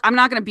mean, look, I'm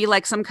not going to be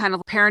like some kind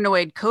of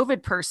paranoid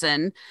COVID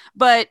person,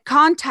 but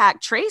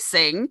contact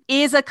tracing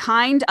is a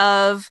kind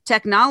of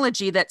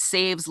technology that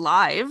saves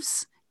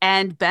lives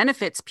and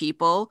benefits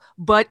people,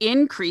 but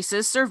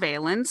increases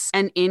surveillance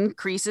and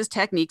increases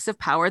techniques of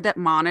power that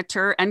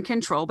monitor and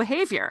control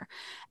behavior.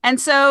 And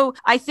so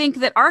I think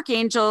that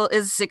Archangel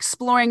is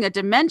exploring a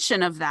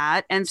dimension of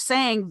that and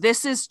saying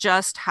this is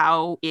just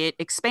how it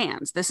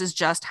expands. This is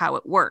just how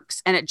it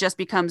works. And it just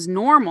becomes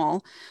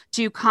normal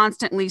to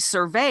constantly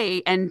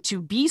survey and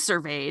to be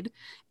surveyed.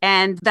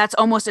 And that's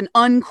almost an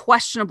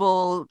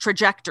unquestionable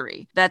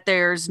trajectory, that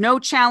there's no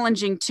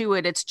challenging to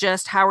it. It's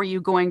just, how are you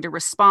going to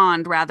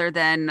respond rather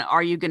than,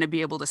 are you going to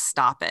be able to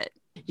stop it?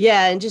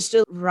 Yeah, and just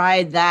to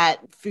ride that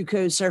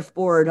Foucault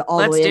surfboard all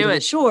the way to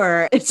the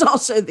shore, it's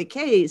also the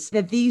case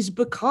that these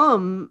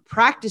become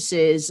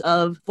practices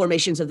of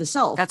formations of the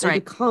self. That's they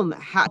right. Become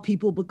how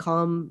people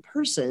become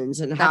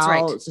persons and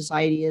how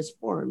society is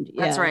formed.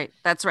 Yeah.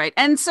 That's right.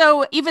 And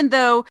so even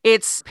though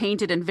it's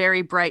painted in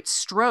very bright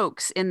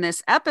strokes in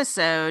this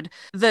episode,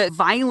 the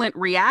violent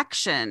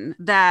reaction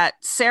that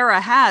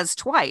Sarah has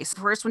twice,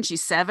 first when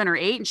she's 7 or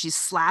 8 and she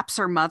slaps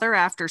her mother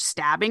after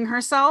stabbing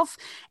herself,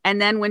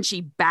 and then when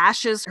she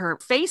bashes her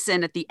face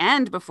in at the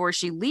end before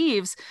she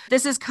leaves,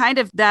 this is kind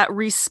of that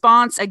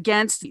response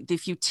against the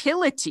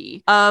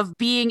futility of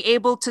being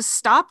able to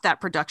stop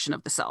that production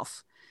of the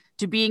self,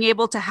 to being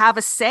able to have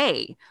a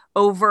say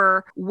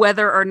over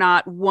whether or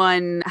not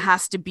one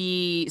has to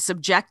be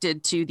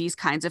subjected to these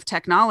kinds of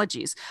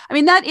technologies. I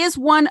mean, that is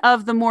one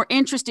of the more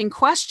interesting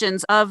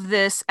questions of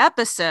this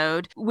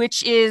episode,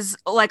 which is,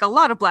 like a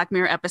lot of Black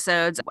Mirror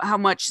episodes, how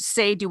much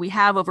say do we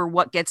have over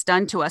what gets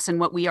done to us and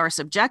what we are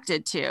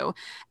subjected to?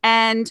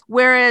 And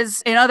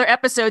whereas in other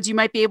episodes, you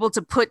might be able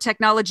to put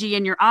technology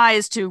in your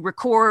eyes to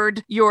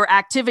record your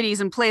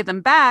activities and play them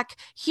back,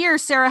 here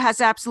Sarah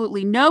has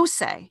absolutely no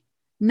say,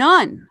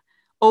 none,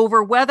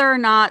 over whether or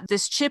not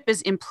this chip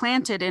is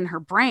implanted in her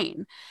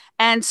brain.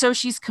 And so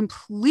she's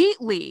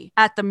completely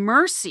at the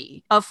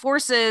mercy of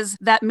forces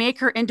that make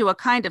her into a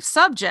kind of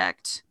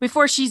subject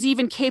before she's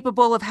even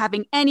capable of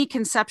having any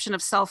conception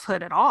of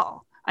selfhood at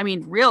all. I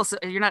mean,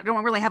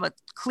 don't really have a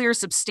clear,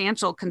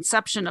 substantial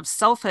conception of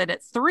selfhood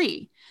at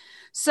 3.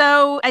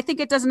 So I think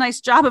it does a nice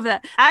job of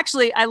that.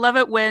 Actually, I love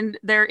it when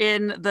they're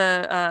in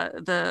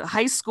the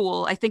high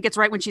school. I think it's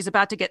right when she's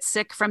about to get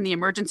sick from the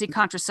emergency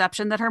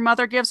contraception that her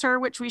mother gives her,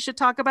 which we should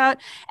talk about.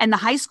 And the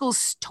high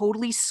school's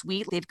totally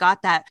sweet. They've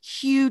got that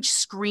huge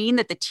screen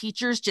that the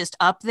teacher's just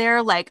up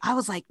there. Like, I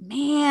was like,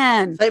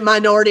 man. Like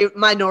minority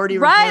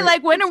right? report.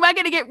 Like, when am I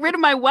going to get rid of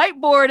my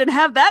whiteboard and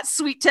have that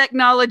sweet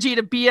technology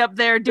to be up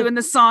there doing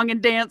the song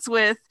and dance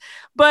with?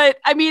 But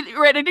I mean,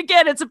 right. And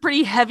again, it's a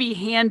pretty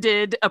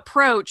heavy-handed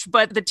approach,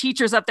 but the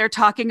teacher's up there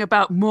talking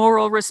about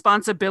moral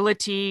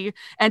responsibility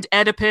and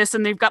Oedipus,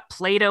 and they've got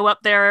Plato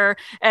up there.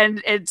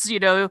 And it's,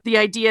 the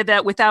idea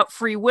that without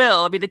free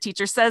will, I mean, the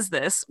teacher says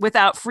this,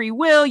 without free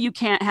will, you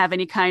can't have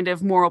any kind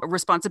of moral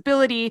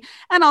responsibility.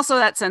 And also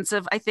that sense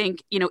of, I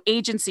think,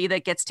 agency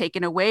that gets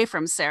taken away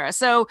from Sarah.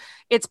 So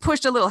it's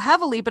pushed a little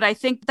heavily, but I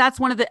think that's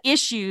one of the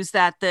issues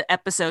that the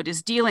episode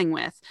is dealing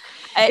with.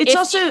 It's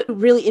also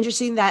really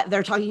interesting that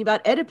they're talking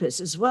about Oedipus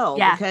as well,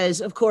 yeah.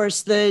 Because of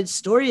course the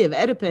story of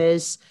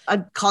Oedipus, I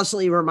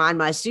constantly remind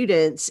my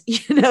students,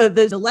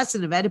 the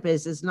lesson of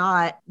Oedipus is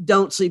not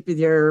don't sleep with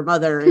your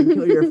mother and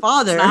kill your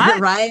father,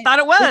 right? I thought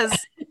it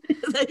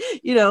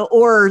was.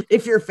 Or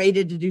if you're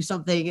fated to do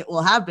something, it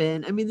will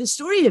happen. I mean, the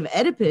story of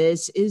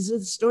Oedipus is a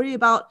story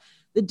about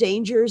the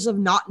dangers of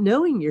not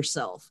knowing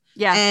yourself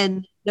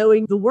and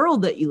knowing the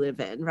world that you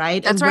live in,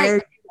 right? That's and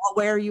right.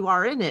 Where you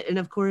are in it. And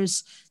of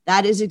course,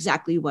 that is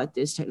exactly what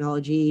this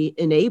technology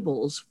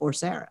enables for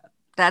Sarah.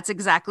 That's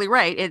exactly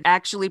right. It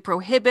actually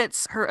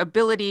prohibits her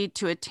ability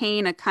to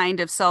attain a kind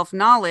of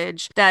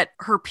self-knowledge that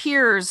her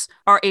peers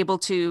are able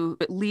to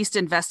at least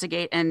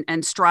investigate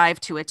and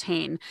strive to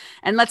attain.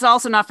 And let's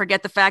also not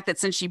forget the fact that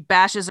since she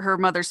bashes her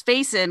mother's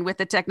face in with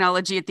the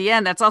technology at the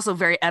end, that's also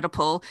very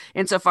Oedipal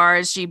insofar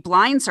as she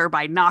blinds her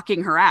by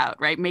knocking her out,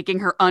 right? Making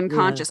her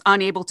unconscious,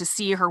 unable to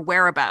see her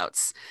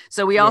whereabouts.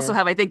 So we also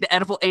have, I think, the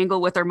Oedipal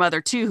angle with her mother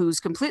too, who's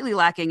completely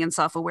lacking in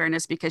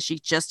self-awareness because she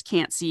just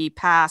can't see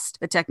past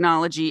the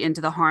technology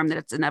into the harm that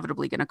it's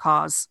inevitably going to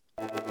cause.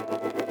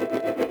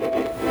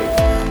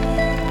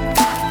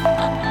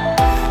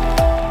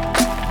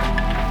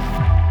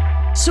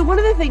 So one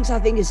of the things I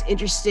think is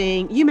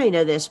interesting, you may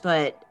know this,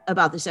 but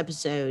about this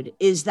episode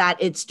is that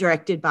it's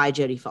directed by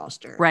Jodie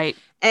Foster. Right.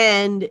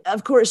 And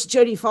of course,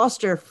 Jodie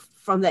Foster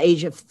from the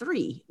age of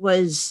 3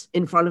 was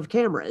in front of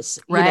cameras,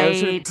 sort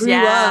of grew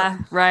up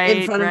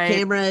in front of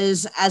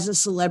cameras as a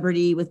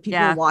celebrity with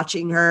people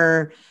watching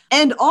her.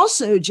 And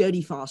also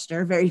Jodie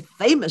Foster very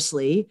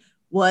famously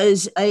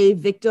was a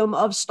victim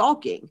of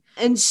stalking.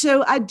 And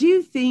so I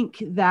do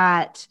think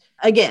that,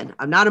 again,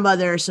 I'm not a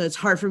mother, so it's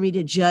hard for me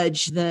to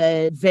judge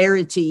the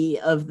verity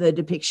of the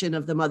depiction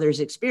of the mother's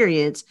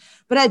experience.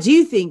 But I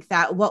do think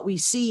that what we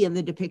see in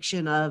the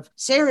depiction of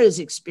Sarah's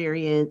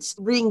experience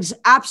rings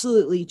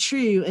absolutely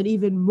true, and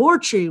even more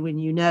true when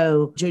you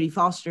know Jodie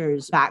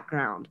Foster's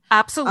background.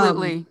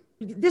 Absolutely.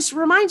 This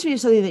reminds me of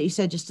something that you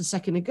said just a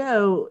second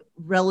ago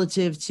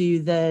relative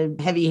to the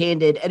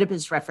heavy-handed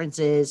Oedipus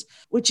references,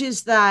 which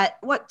is that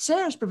what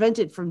Sarah's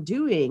prevented from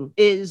doing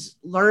is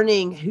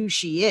learning who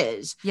she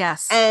is.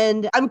 Yes.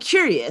 And I'm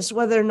curious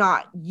whether or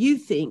not you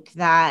think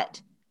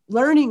that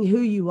learning who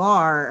you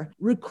are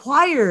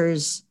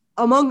requires,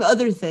 among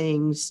other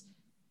things,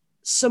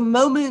 some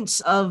moments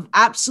of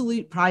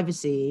absolute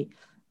privacy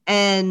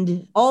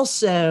and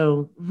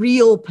also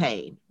real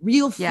pain,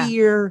 real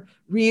fear,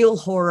 real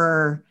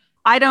horror.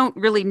 I don't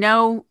really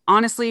know,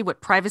 honestly,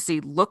 what privacy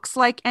looks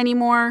like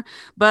anymore,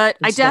 but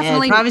It's I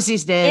definitely... dead.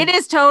 Privacy's dead. It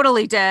is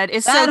totally dead.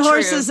 It's that so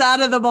horse true. is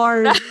out of the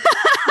barn.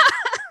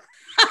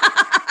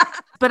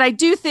 But I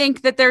do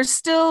think that there's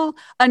still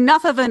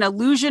enough of an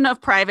illusion of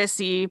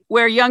privacy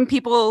where young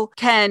people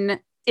can,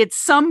 at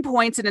some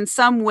points and in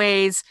some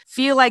ways,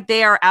 feel like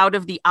they are out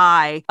of the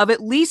eye of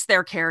at least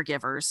their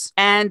caregivers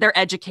and their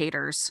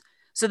educators,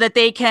 so that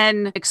they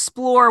can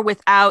explore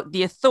without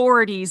the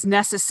authorities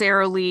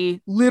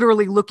necessarily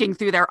literally looking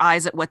through their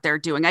eyes at what they're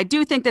doing. I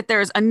do think that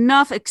there's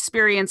enough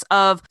experience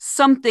of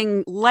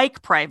something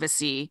like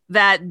privacy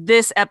that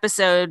this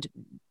episode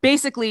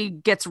basically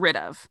gets rid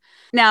of.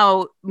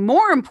 Now,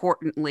 more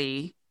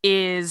importantly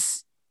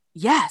is,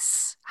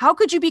 yes, how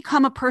could you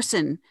become a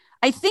person?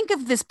 I think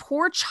of this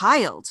poor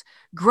child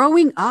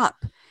growing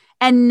up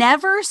and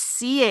never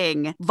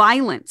seeing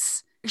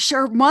violence.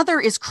 Her mother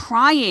is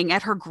crying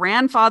at her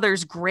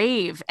grandfather's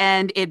grave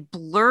and it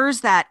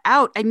blurs that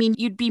out. I mean,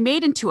 you'd be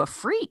made into a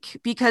freak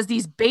because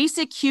these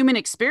basic human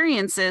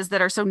experiences that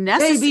are so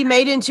necessary. They'd be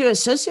made into a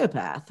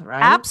sociopath,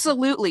 right?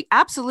 Absolutely.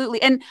 Absolutely.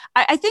 And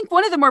I think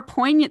one of the more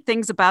poignant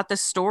things about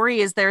this story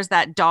is there's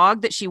that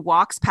dog that she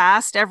walks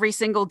past every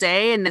single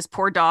day. And this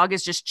poor dog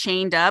is just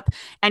chained up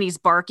and he's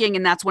barking.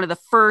 And that's one of the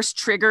first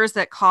triggers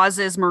that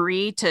causes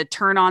Marie to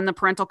turn on the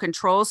parental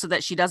control so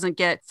that she doesn't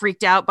get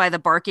freaked out by the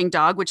barking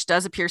dog, which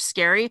does appear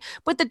scary,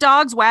 but the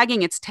dog's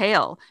wagging its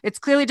tail. It's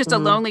clearly just a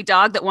lonely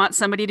dog that wants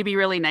somebody to be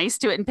really nice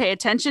to it and pay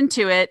attention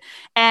to it.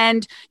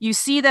 And you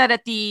see that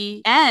at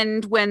the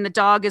end when the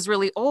dog is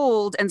really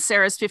old and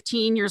Sarah's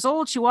 15 years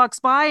old, she walks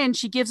by and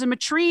she gives him a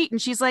treat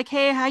and she's like,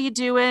 hey, how you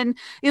doing?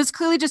 It was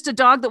clearly just a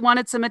dog that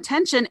wanted some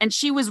attention. And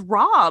she was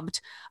robbed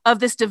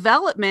of this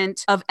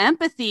development of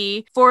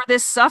empathy for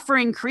this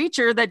suffering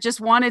creature that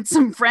just wanted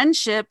some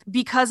friendship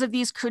because of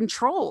these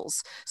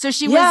controls. So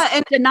she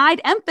was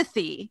denied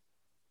empathy.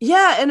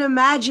 Yeah, and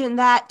imagine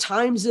that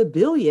times a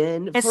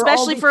billion.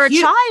 Especially for a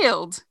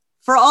child.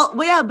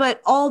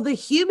 But all the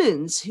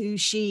humans who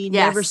she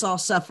never saw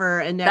suffer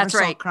and never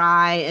saw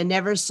cry and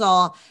never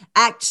saw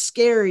act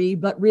scary,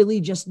 but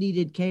really just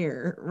needed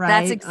care, right?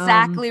 That's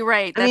exactly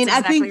right.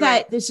 I think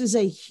that this is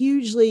a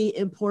hugely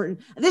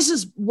important, this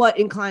is what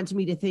inclines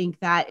me to think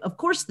that, of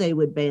course, they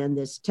would ban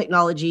this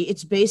technology.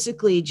 It's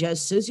basically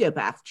just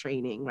sociopath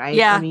training, right?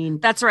 Yeah,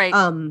 that's right.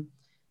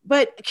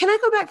 But can I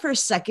go back for a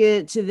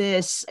second to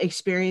this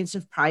experience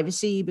of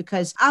privacy?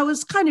 Because I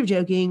was kind of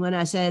joking when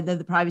I said that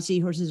the privacy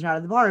horses are out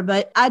of the barn,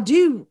 but I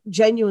do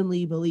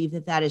genuinely believe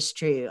that that is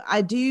true.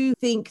 I do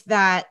think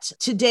that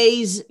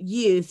today's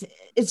youth,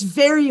 it's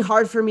very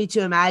hard for me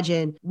to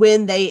imagine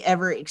when they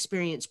ever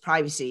experience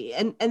privacy.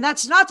 And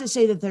that's not to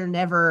say that they're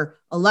never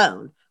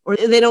alone, or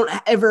they don't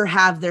ever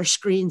have their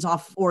screens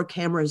off or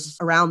cameras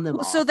around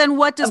them. So then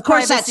what does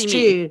privacy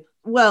mean? True.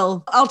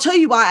 Well, I'll tell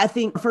you why I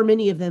think for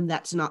many of them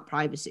that's not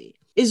privacy.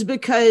 Is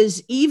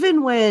because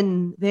even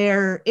when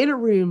they're in a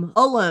room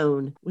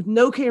alone with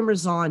no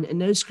cameras on and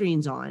no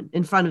screens on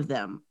in front of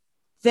them,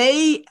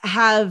 they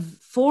have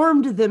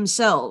formed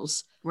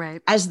themselves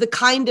as the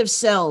kind of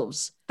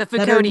selves the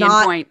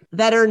Foucauldian point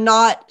that are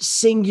not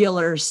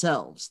singular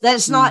selves.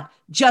 That's not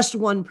just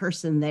one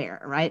person there,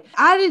 right?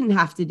 I didn't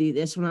have to do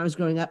this when I was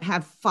growing up,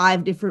 have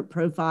 5 different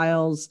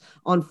profiles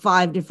on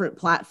 5 different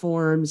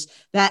platforms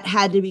that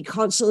had to be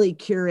constantly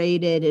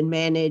curated and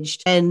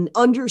managed and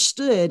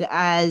understood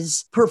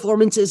as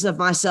performances of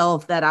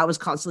myself that I was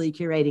constantly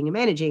curating and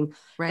managing.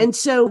 Right. And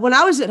so when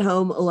I was at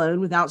home alone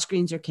without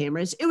screens or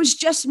cameras, it was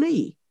just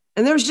me.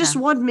 And there was just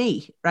one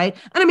me, right?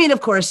 And I mean, of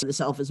course, the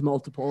self is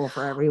multiple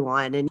for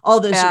everyone and all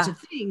those sorts of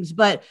things,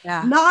 but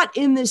not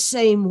in the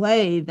same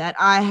way that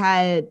I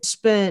had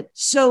spent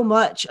so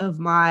much of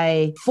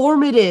my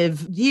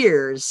formative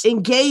years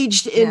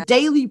engaged in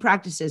daily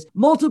practices,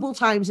 multiple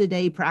times a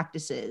day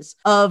practices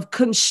of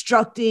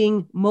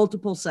constructing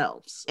multiple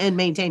selves and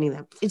maintaining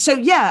them. And so,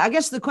 I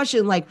guess the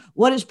question, like,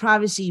 what does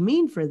privacy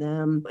mean for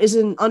them is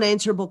an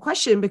unanswerable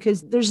question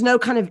because there's no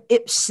kind of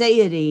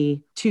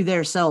ipseity to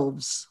their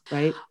selves,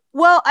 right?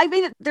 Well, I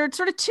mean, there are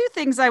sort of 2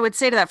 things I would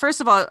say to that. First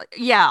of all,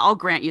 I'll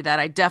grant you that.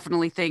 I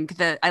definitely think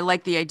that I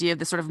like the idea of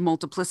the sort of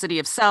multiplicity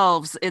of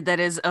selves. That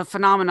is a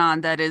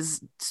phenomenon that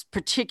is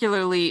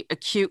particularly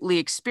acutely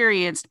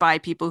experienced by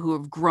people who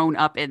have grown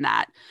up in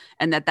that,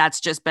 and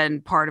that's just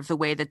been part of the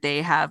way that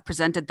they have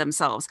presented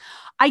themselves.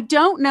 I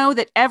don't know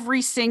that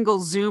every single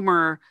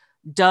Zoomer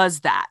does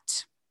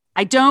that.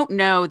 I don't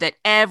know that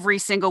every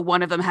single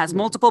one of them has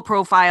multiple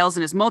profiles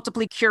and is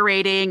multiply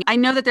curating. I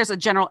know that there's a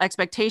general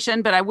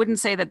expectation, but I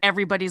wouldn't say that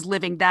everybody's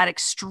living that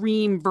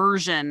extreme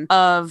version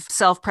of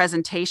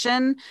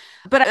self-presentation.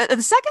 But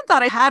the second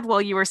thought I had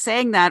while you were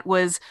saying that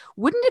was,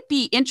 wouldn't it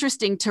be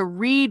interesting to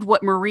read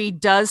what Marie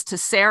does to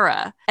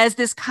Sarah as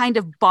this kind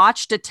of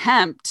botched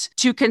attempt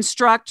to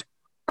construct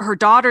her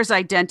daughter's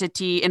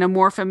identity in a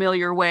more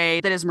familiar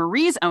way that is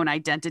Marie's own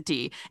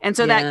identity. And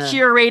so that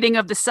curating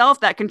of the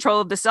self, that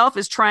control of the self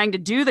is trying to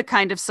do the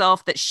kind of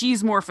self that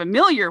she's more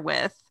familiar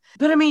with.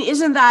 But I mean,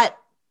 isn't that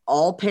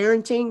all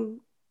parenting?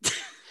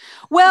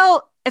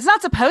 Well, it's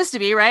not supposed to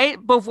be, right?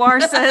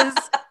 Beauvoir says,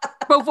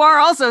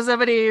 Beauvoir also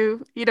somebody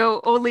who,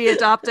 only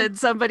adopted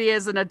somebody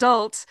as an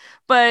adult.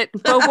 But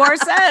Beauvoir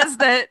says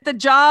that the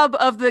job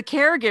of the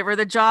caregiver,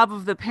 the job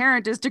of the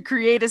parent is to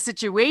create a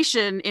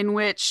situation in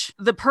which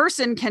the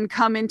person can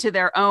come into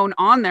their own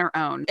on their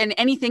own. And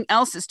anything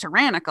else is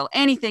tyrannical.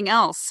 Anything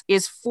else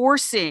is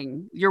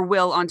forcing your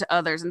will onto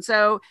others. And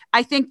so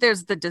I think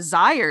there's the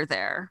desire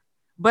there,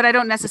 but I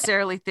don't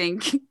necessarily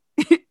think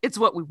it's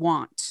what we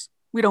want.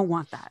 We don't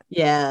want that.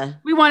 Yeah.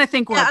 We want to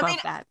think we're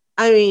above that.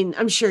 I mean,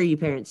 I'm sure you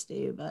parents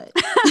do, but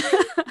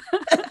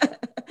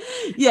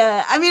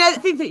Yeah, I mean, I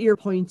think that you're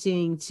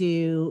pointing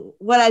to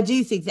what I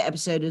do think the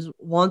episode is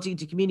wanting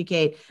to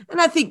communicate.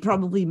 And I think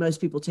probably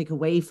most people take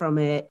away from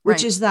it,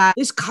 which is that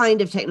this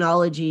kind of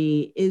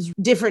technology is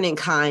different in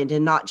kind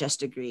and not just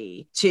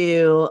degree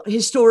to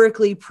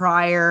historically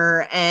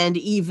prior and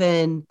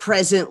even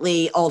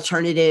presently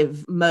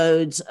alternative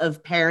modes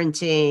of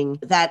parenting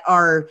that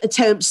are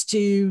attempts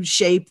to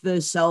shape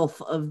the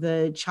self of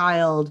the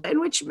child, and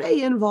which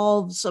may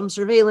involve some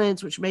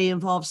surveillance, which may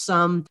involve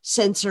some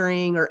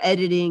censoring or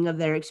editing of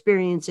their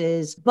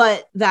experiences,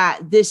 but that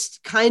this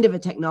kind of a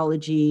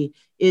technology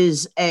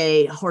is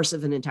a horse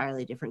of an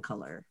entirely different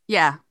color.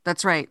 Yeah,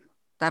 that's right.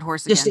 That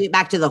horse again. Just to get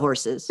back to the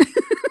horses.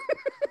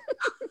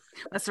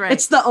 That's right.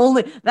 It's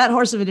that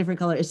horse of a different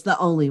color. It's the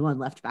only one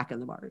left back in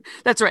the barn.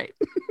 That's right.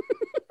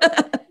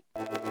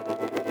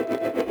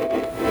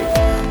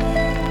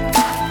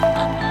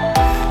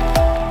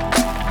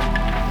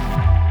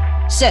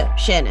 So,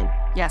 Shannon.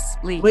 Yes,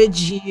 Lee. Would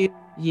you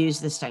use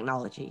this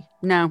technology?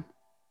 No.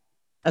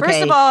 Okay.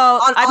 First of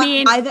all,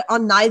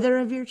 on neither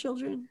of your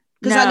children?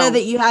 Because I know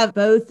that you have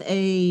both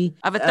a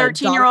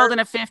 13-year-old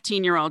and a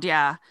 15-year-old.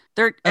 Yeah.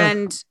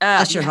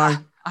 Bless your heart.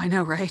 I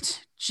know,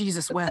 right?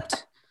 Jesus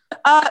wept.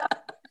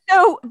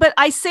 No, but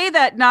I say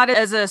that not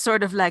as a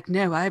sort of like,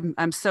 no,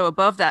 I'm so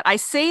above that. I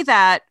say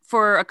that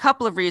for a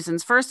couple of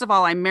reasons. First of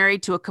all, I'm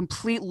married to a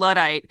complete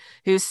Luddite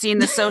who's seen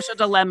The Social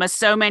Dilemma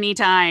so many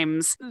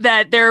times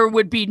that there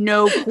would be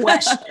no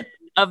question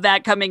of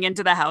that coming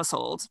into the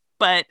household.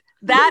 But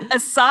that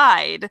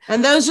aside.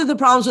 And those are the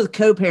problems with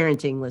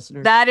co-parenting,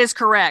 listeners. That is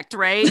correct,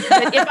 right?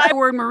 But if I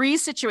were in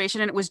Marie's situation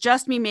and it was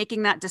just me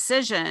making that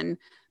decision,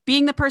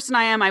 being the person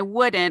I am, I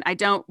wouldn't. I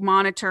don't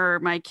monitor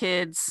my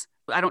kids.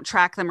 I don't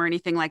track them or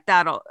anything like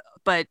that.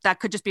 But that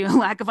could just be a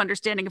lack of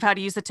understanding of how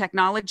to use the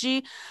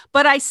technology.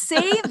 But I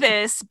say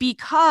this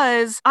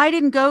because I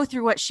didn't go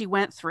through what she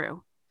went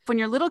through. When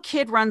your little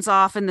kid runs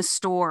off in the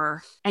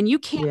store and you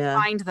can't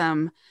find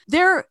them,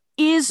 there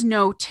is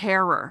no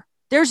terror.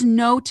 There's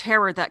no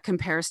terror that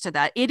compares to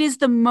that. It is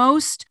the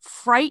most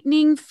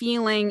frightening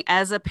feeling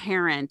as a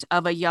parent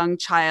of a young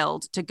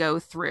child to go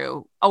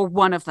through, or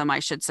one of them, I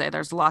should say.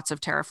 There's lots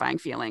of terrifying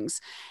feelings.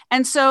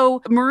 And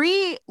so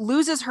Marie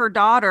loses her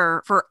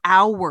daughter for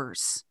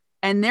hours,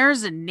 and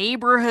there's a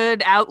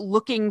neighborhood out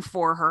looking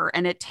for her,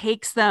 and it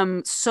takes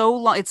them so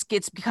long.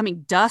 It's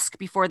becoming dusk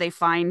before they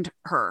find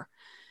her.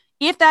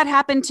 If that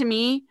happened to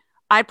me,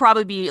 I'd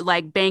probably be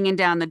like banging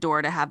down the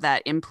door to have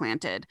that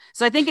implanted.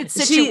 So I think it's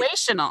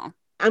situational.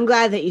 I'm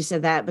glad that you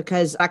said that,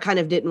 because I kind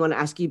of didn't want to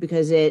ask you,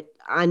 because it,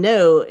 I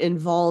know,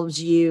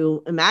 involves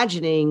you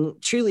imagining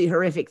truly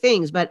horrific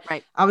things. But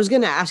I was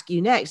going to ask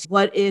you next,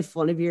 what if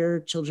one of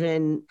your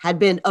children had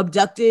been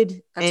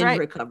abducted and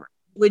recovered?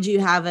 Would you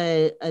have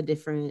a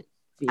different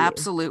view?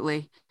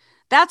 Absolutely.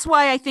 That's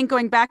why I think,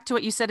 going back to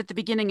what you said at the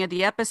beginning of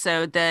the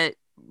episode, that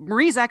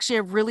Marie's actually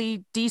a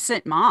really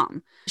decent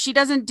mom. She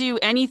doesn't do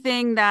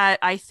anything that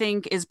I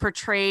think is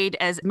portrayed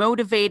as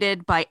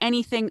motivated by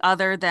anything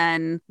other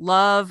than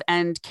love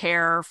and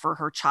care for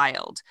her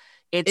child.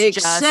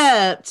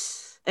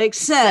 Except,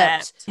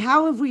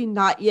 how have we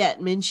not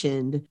yet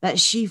mentioned that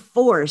she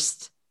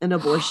forced an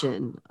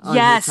abortion on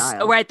her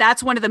child? Right.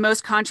 That's one of the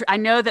most I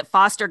know that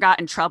Foster got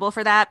in trouble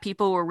for that.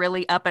 People were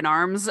really up in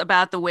arms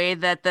about the way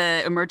that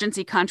the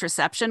emergency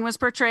contraception was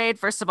portrayed.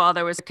 First of all,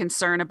 there was a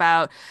concern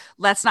about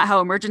that's not how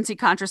emergency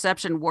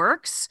contraception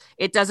works.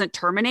 It doesn't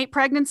terminate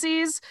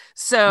pregnancies.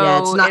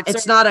 So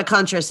it's not a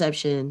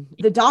contraception.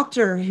 The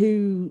doctor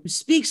who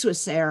speaks with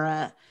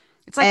Sarah,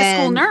 it's like a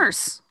school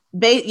nurse.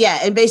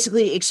 And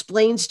basically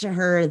explains to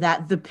her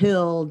that the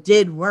pill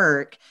did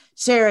work.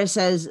 Sarah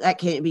says, that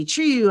can't be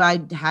true.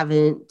 I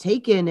haven't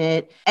taken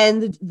it.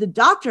 And the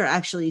doctor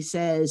actually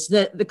says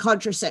that the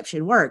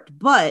contraception worked.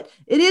 But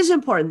it is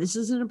important. This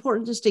is an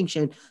important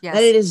distinction,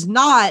 that it is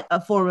not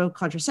a form of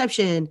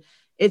contraception.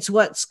 It's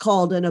what's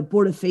called an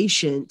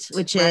abortifacient,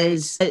 which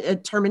is a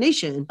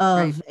termination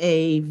of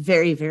a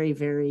very, very,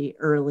 very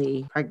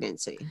early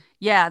pregnancy.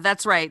 Yeah,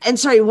 that's right. And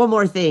sorry, one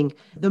more thing.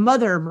 The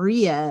mother,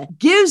 Maria,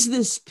 gives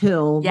this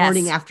pill,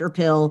 morning after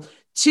pill,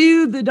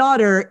 to the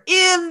daughter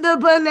in the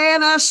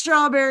banana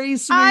strawberry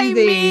smoothie. I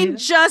mean,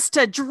 just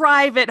to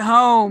drive it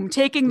home,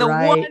 taking the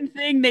one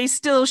thing they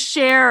still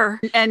share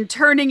and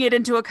turning it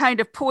into a kind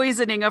of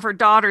poisoning of her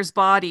daughter's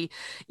body.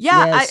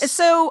 Yeah.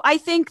 So I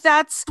think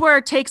that's where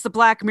it takes the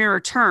Black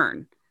Mirror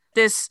turn.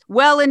 This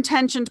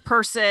well-intentioned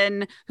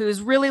person who's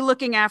really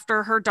looking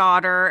after her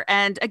daughter.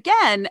 And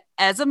again,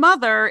 as a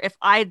mother, if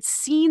I'd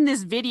seen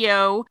this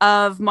video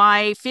of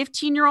my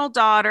 15-year-old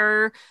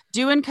daughter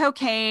doing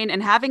cocaine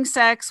and having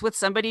sex with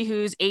somebody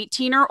who's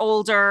 18 or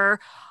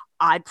older,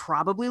 I'd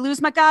probably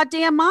lose my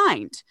goddamn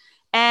mind.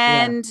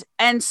 And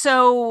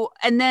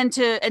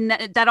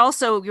that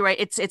also, you're right,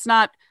 it's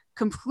not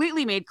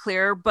completely made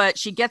clear, but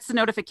she gets the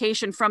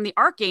notification from the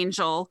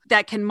Archangel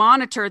that can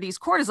monitor these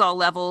cortisol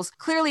levels,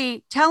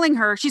 clearly telling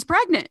her she's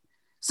pregnant.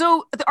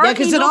 So the Archangel,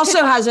 because it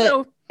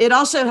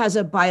also has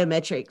a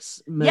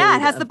biometrics mode. Yeah,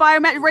 it has the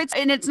biometric rates,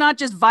 and it's not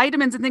just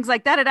vitamins and things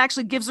like that. It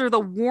actually gives her the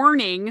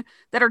warning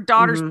that her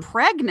daughter's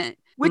pregnant,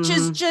 which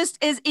is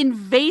just as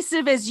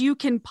invasive as you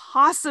can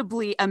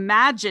possibly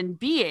imagine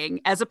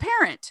being as a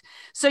parent.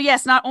 So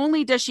yes, not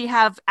only does she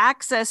have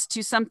access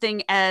to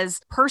something as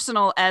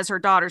personal as her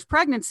daughter's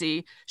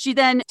pregnancy, she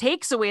then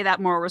takes away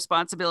that moral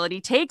responsibility,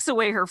 takes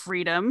away her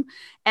freedom,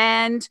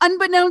 and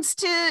unbeknownst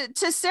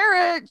to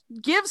Sarah,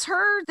 gives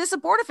her this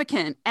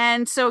abortifacient.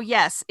 And so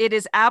yes, it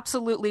is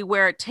absolutely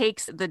where it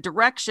takes the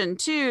direction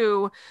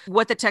to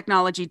what the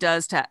technology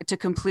does to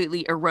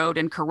completely erode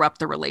and corrupt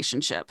the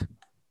relationship.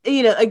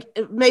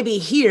 Maybe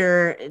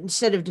here,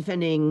 instead of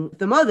defending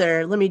the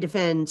mother, let me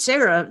defend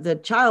Sarah, the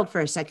child, for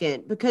a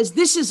second, because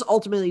this is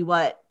ultimately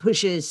what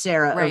pushes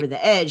Sarah over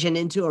the edge and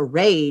into a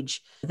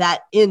rage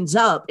that ends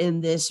up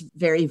in this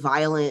very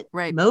violent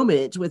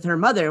moment with her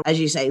mother, as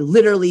you say,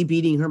 literally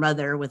beating her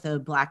mother with a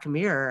black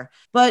mirror.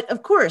 But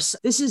of course,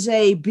 this is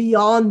a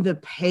beyond the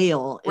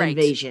pale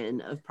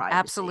invasion of privacy.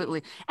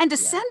 Absolutely. And to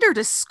send her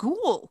to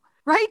school.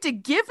 Right? To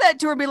give that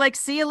to her, be like,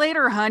 see you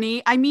later,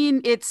 honey. I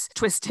mean, it's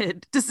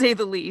twisted, to say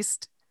the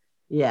least.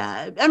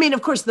 Yeah. I mean,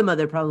 of course, the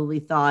mother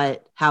probably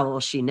thought, how will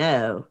she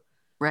know?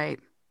 Right.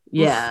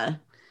 Yeah. Oof.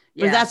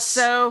 Yeah. But that's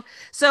so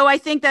I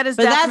think that is,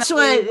 but that's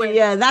what,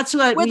 that's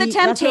what the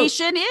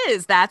temptation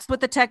is. That's what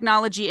the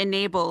technology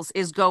enables,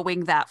 is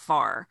going that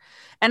far.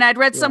 And I'd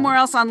read somewhere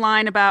else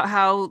online about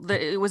how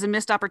it was a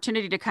missed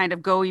opportunity to kind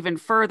of go even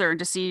further and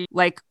to see,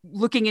 like,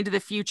 looking into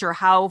the future,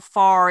 how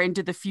far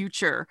into the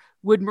future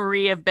would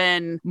Marie have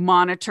been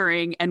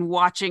monitoring and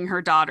watching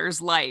her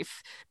daughter's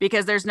life?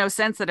 Because there's no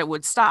sense that it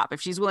would stop.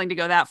 If she's willing to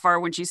go that far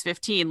when she's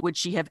 15, would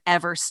she have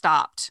ever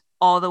stopped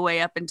all the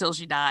way up until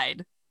she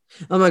died?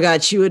 Oh my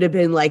God, she would have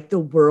been like the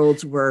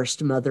world's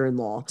worst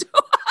mother-in-law.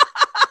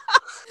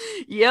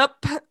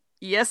 Yep.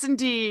 Yes,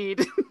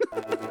 indeed.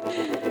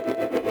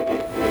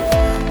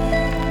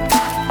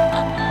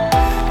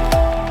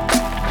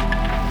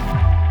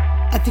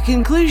 At the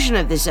conclusion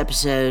of this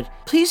episode,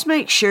 please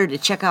make sure to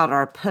check out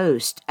our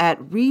post at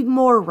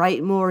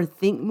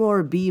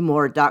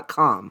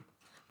readmore.writemore.thinkmore.com.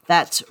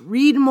 That's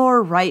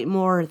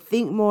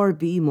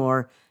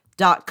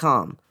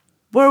readmore.writemore.thinkmore.com,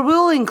 where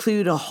we'll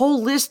include a whole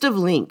list of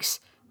links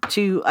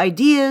to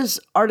ideas,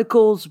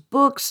 articles,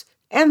 books,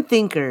 and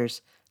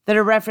thinkers that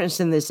are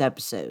referenced in this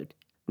episode.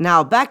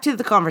 Now, back to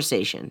the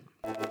conversation.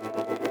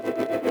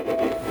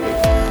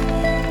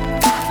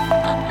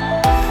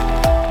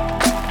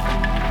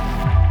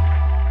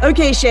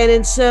 Okay,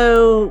 Shannon,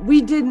 so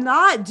we did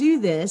not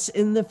do this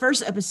in the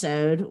first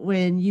episode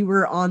when you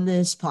were on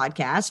this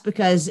podcast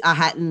because I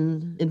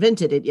hadn't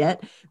invented it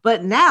yet.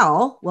 But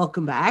now,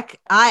 welcome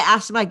back. I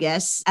asked my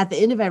guests at the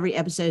end of every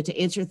episode to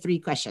answer 3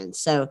 questions.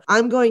 So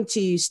I'm going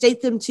to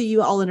state them to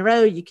you all in a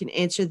row. You can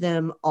answer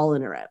them all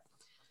in a row.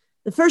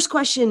 The first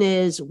question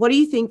is, what do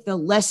you think the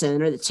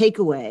lesson or the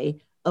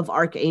takeaway of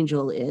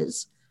Archangel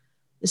is?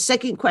 The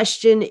second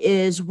question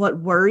is, what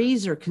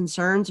worries or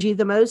concerns you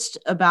the most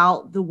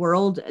about the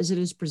world as it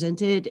is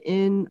presented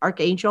in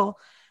Archangel?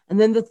 And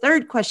then the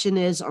third question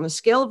is, on a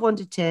scale of 1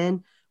 to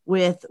 10,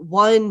 with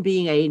 1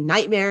 being a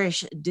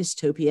nightmarish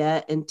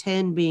dystopia and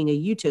 10 being a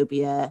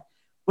utopia,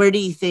 where do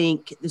you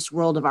think this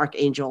world of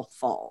Archangel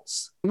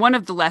falls? One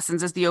of the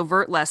lessons is the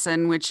overt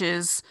lesson, which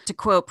is, to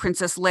quote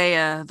Princess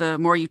Leia, the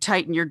more you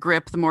tighten your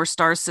grip, the more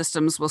star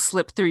systems will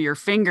slip through your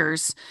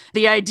fingers.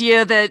 The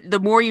idea that the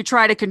more you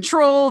try to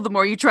control, the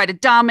more you try to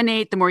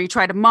dominate, the more you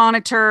try to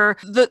monitor,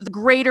 the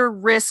greater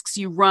risks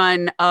you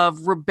run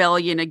of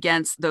rebellion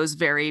against those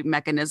very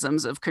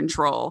mechanisms of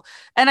control.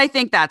 And I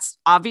think that's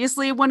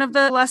obviously one of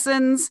the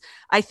lessons.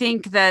 I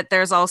think that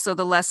there's also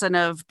the lesson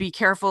of be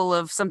careful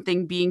of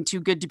something being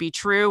too good to be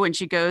true. When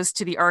she goes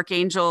to the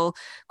Archangel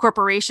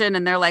Corporation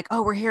and they're like,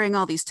 oh, we're hearing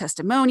all these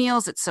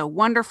testimonials. It's so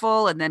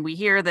wonderful. And then we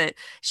hear that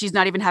she's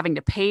not even having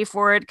to pay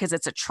for it because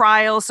it's a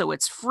trial. So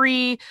it's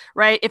free,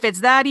 right? If it's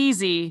that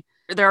easy,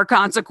 there are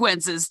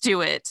consequences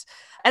to it.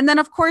 And then,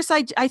 of course,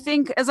 I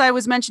think, as I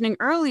was mentioning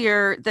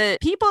earlier, that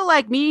people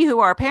like me who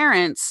are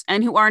parents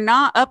and who are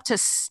not up to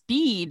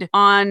speed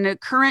on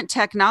current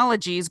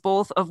technologies,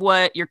 both of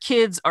what your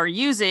kids are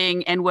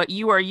using and what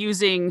you are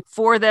using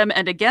for them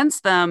and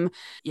against them,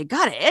 you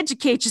got to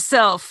educate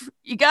yourself.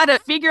 You got to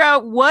figure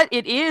out what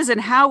it is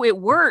and how it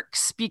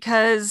works,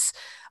 because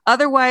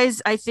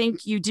otherwise, I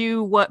think you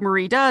do what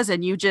Marie does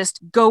and you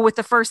just go with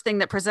the first thing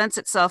that presents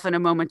itself in a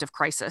moment of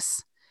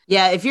crisis.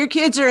 Yeah, if your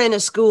kids are in a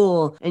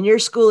school and your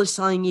school is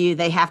telling you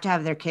they have to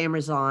have their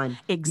cameras on,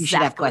 you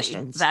should have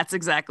questions. That's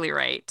exactly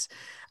right.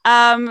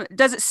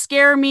 Does it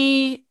scare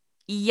me?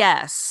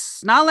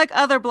 Yes. Not like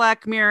other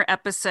Black Mirror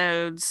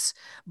episodes,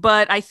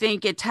 but I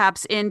think it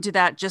taps into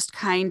that just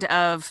kind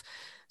of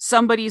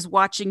somebody's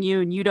watching you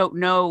and you don't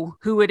know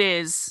who it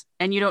is.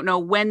 And you don't know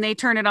when they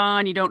turn it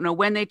on. You don't know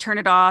when they turn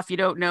it off. You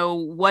don't know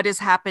what is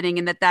happening.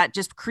 And that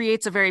just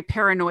creates a very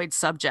paranoid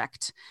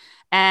subject.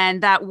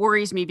 And that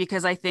worries me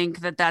because I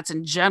think that that's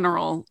in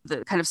general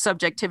the kind of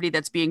subjectivity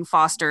that's being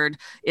fostered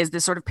is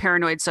this sort of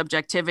paranoid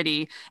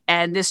subjectivity.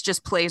 And this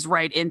just plays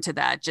right into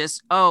that.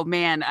 Just, oh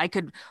man, I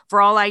could, for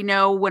all I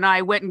know, when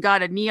I went and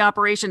got a knee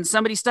operation,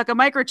 somebody stuck a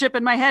microchip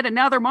in my head and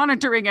now they're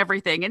monitoring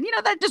everything. And,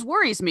 that just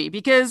worries me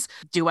because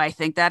do I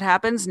think that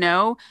happens?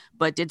 No.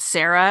 But did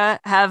Sarah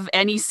have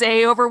any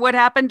say over what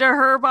happened to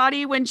her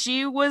body when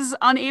she was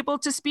unable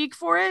to speak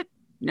for it?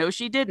 No,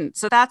 she didn't.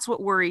 So that's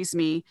what worries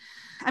me.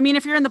 I mean,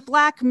 if you're in the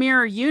Black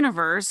Mirror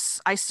universe,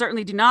 I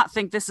certainly do not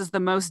think this is the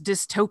most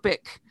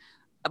dystopic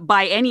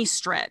by any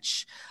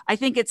stretch. I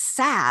think it's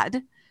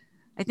sad.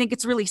 I think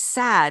it's really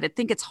sad. I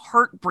think it's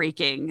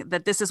heartbreaking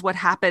that this is what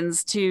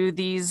happens to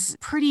these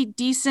pretty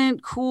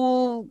decent,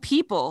 cool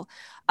people.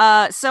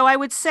 So I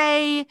would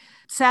say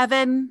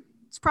 7.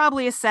 It's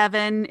probably a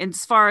 7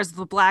 as far as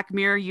the Black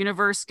Mirror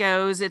universe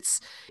goes.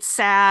 It's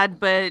sad,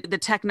 but the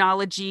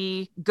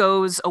technology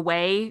goes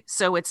away.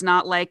 So it's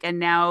not like, and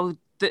now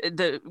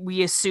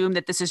we assume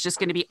that this is just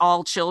going to be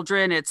all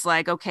children. It's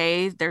like,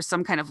 okay, there's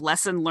some kind of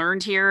lesson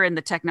learned here and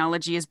the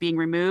technology is being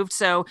removed.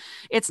 So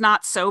it's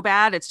not so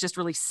bad. It's just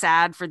really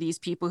sad for these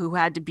people who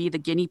had to be the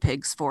guinea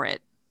pigs for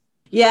it.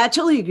 Yeah, I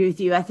totally agree with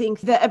you. I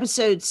think the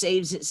episode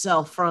saves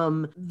itself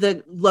from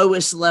the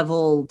lowest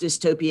level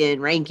dystopian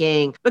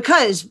ranking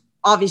because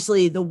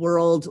obviously the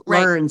world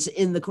learns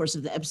in the course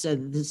of the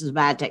episode that this is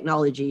bad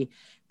technology.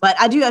 But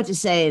I do have to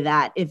say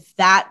that if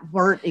that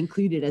weren't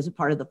included as a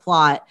part of the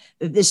plot,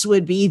 that this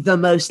would be the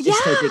most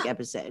dystopic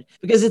episode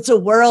because it's a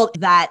world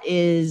that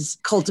is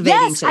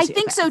cultivating sociopaths. I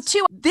think so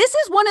too. This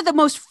is one of the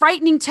most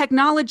frightening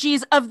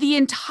technologies of the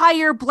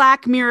entire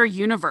Black Mirror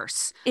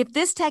universe. If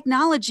this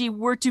technology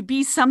were to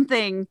be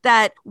something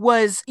that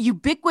was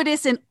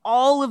ubiquitous in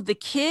all of the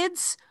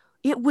kids,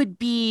 it would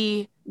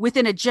be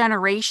within a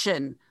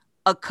generation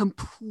a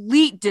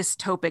complete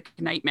dystopic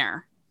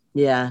nightmare.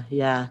 Yeah.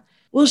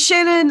 Well,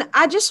 Shannon,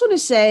 I just want to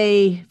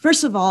say,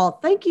 first of all,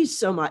 thank you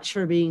so much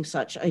for being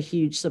such a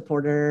huge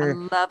supporter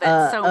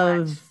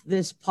of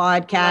this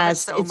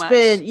podcast.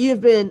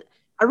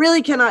 I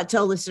really cannot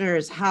tell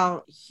listeners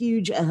how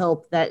huge a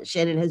help that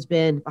Shannon has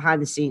been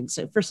behind the scenes.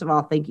 So first of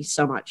all, thank you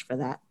so much for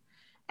that.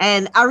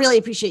 And I really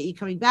appreciate you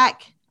coming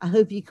back. I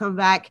hope you come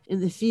back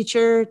in the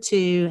future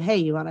to, hey,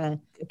 you want to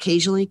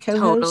occasionally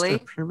co-host or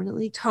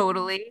permanently?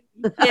 Totally.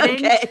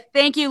 Okay.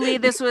 Thank you, Lee.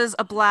 This was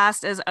a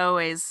blast as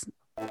always.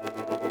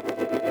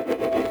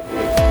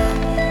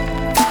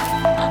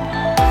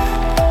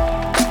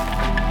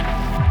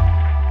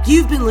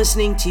 You've been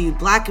listening to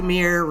Black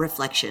Mirror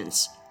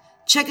Reflections.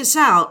 Check us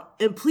out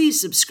and please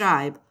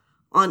subscribe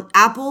on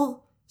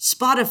Apple,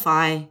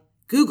 Spotify,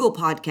 Google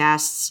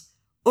Podcasts,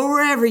 or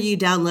wherever you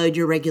download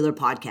your regular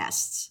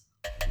podcasts.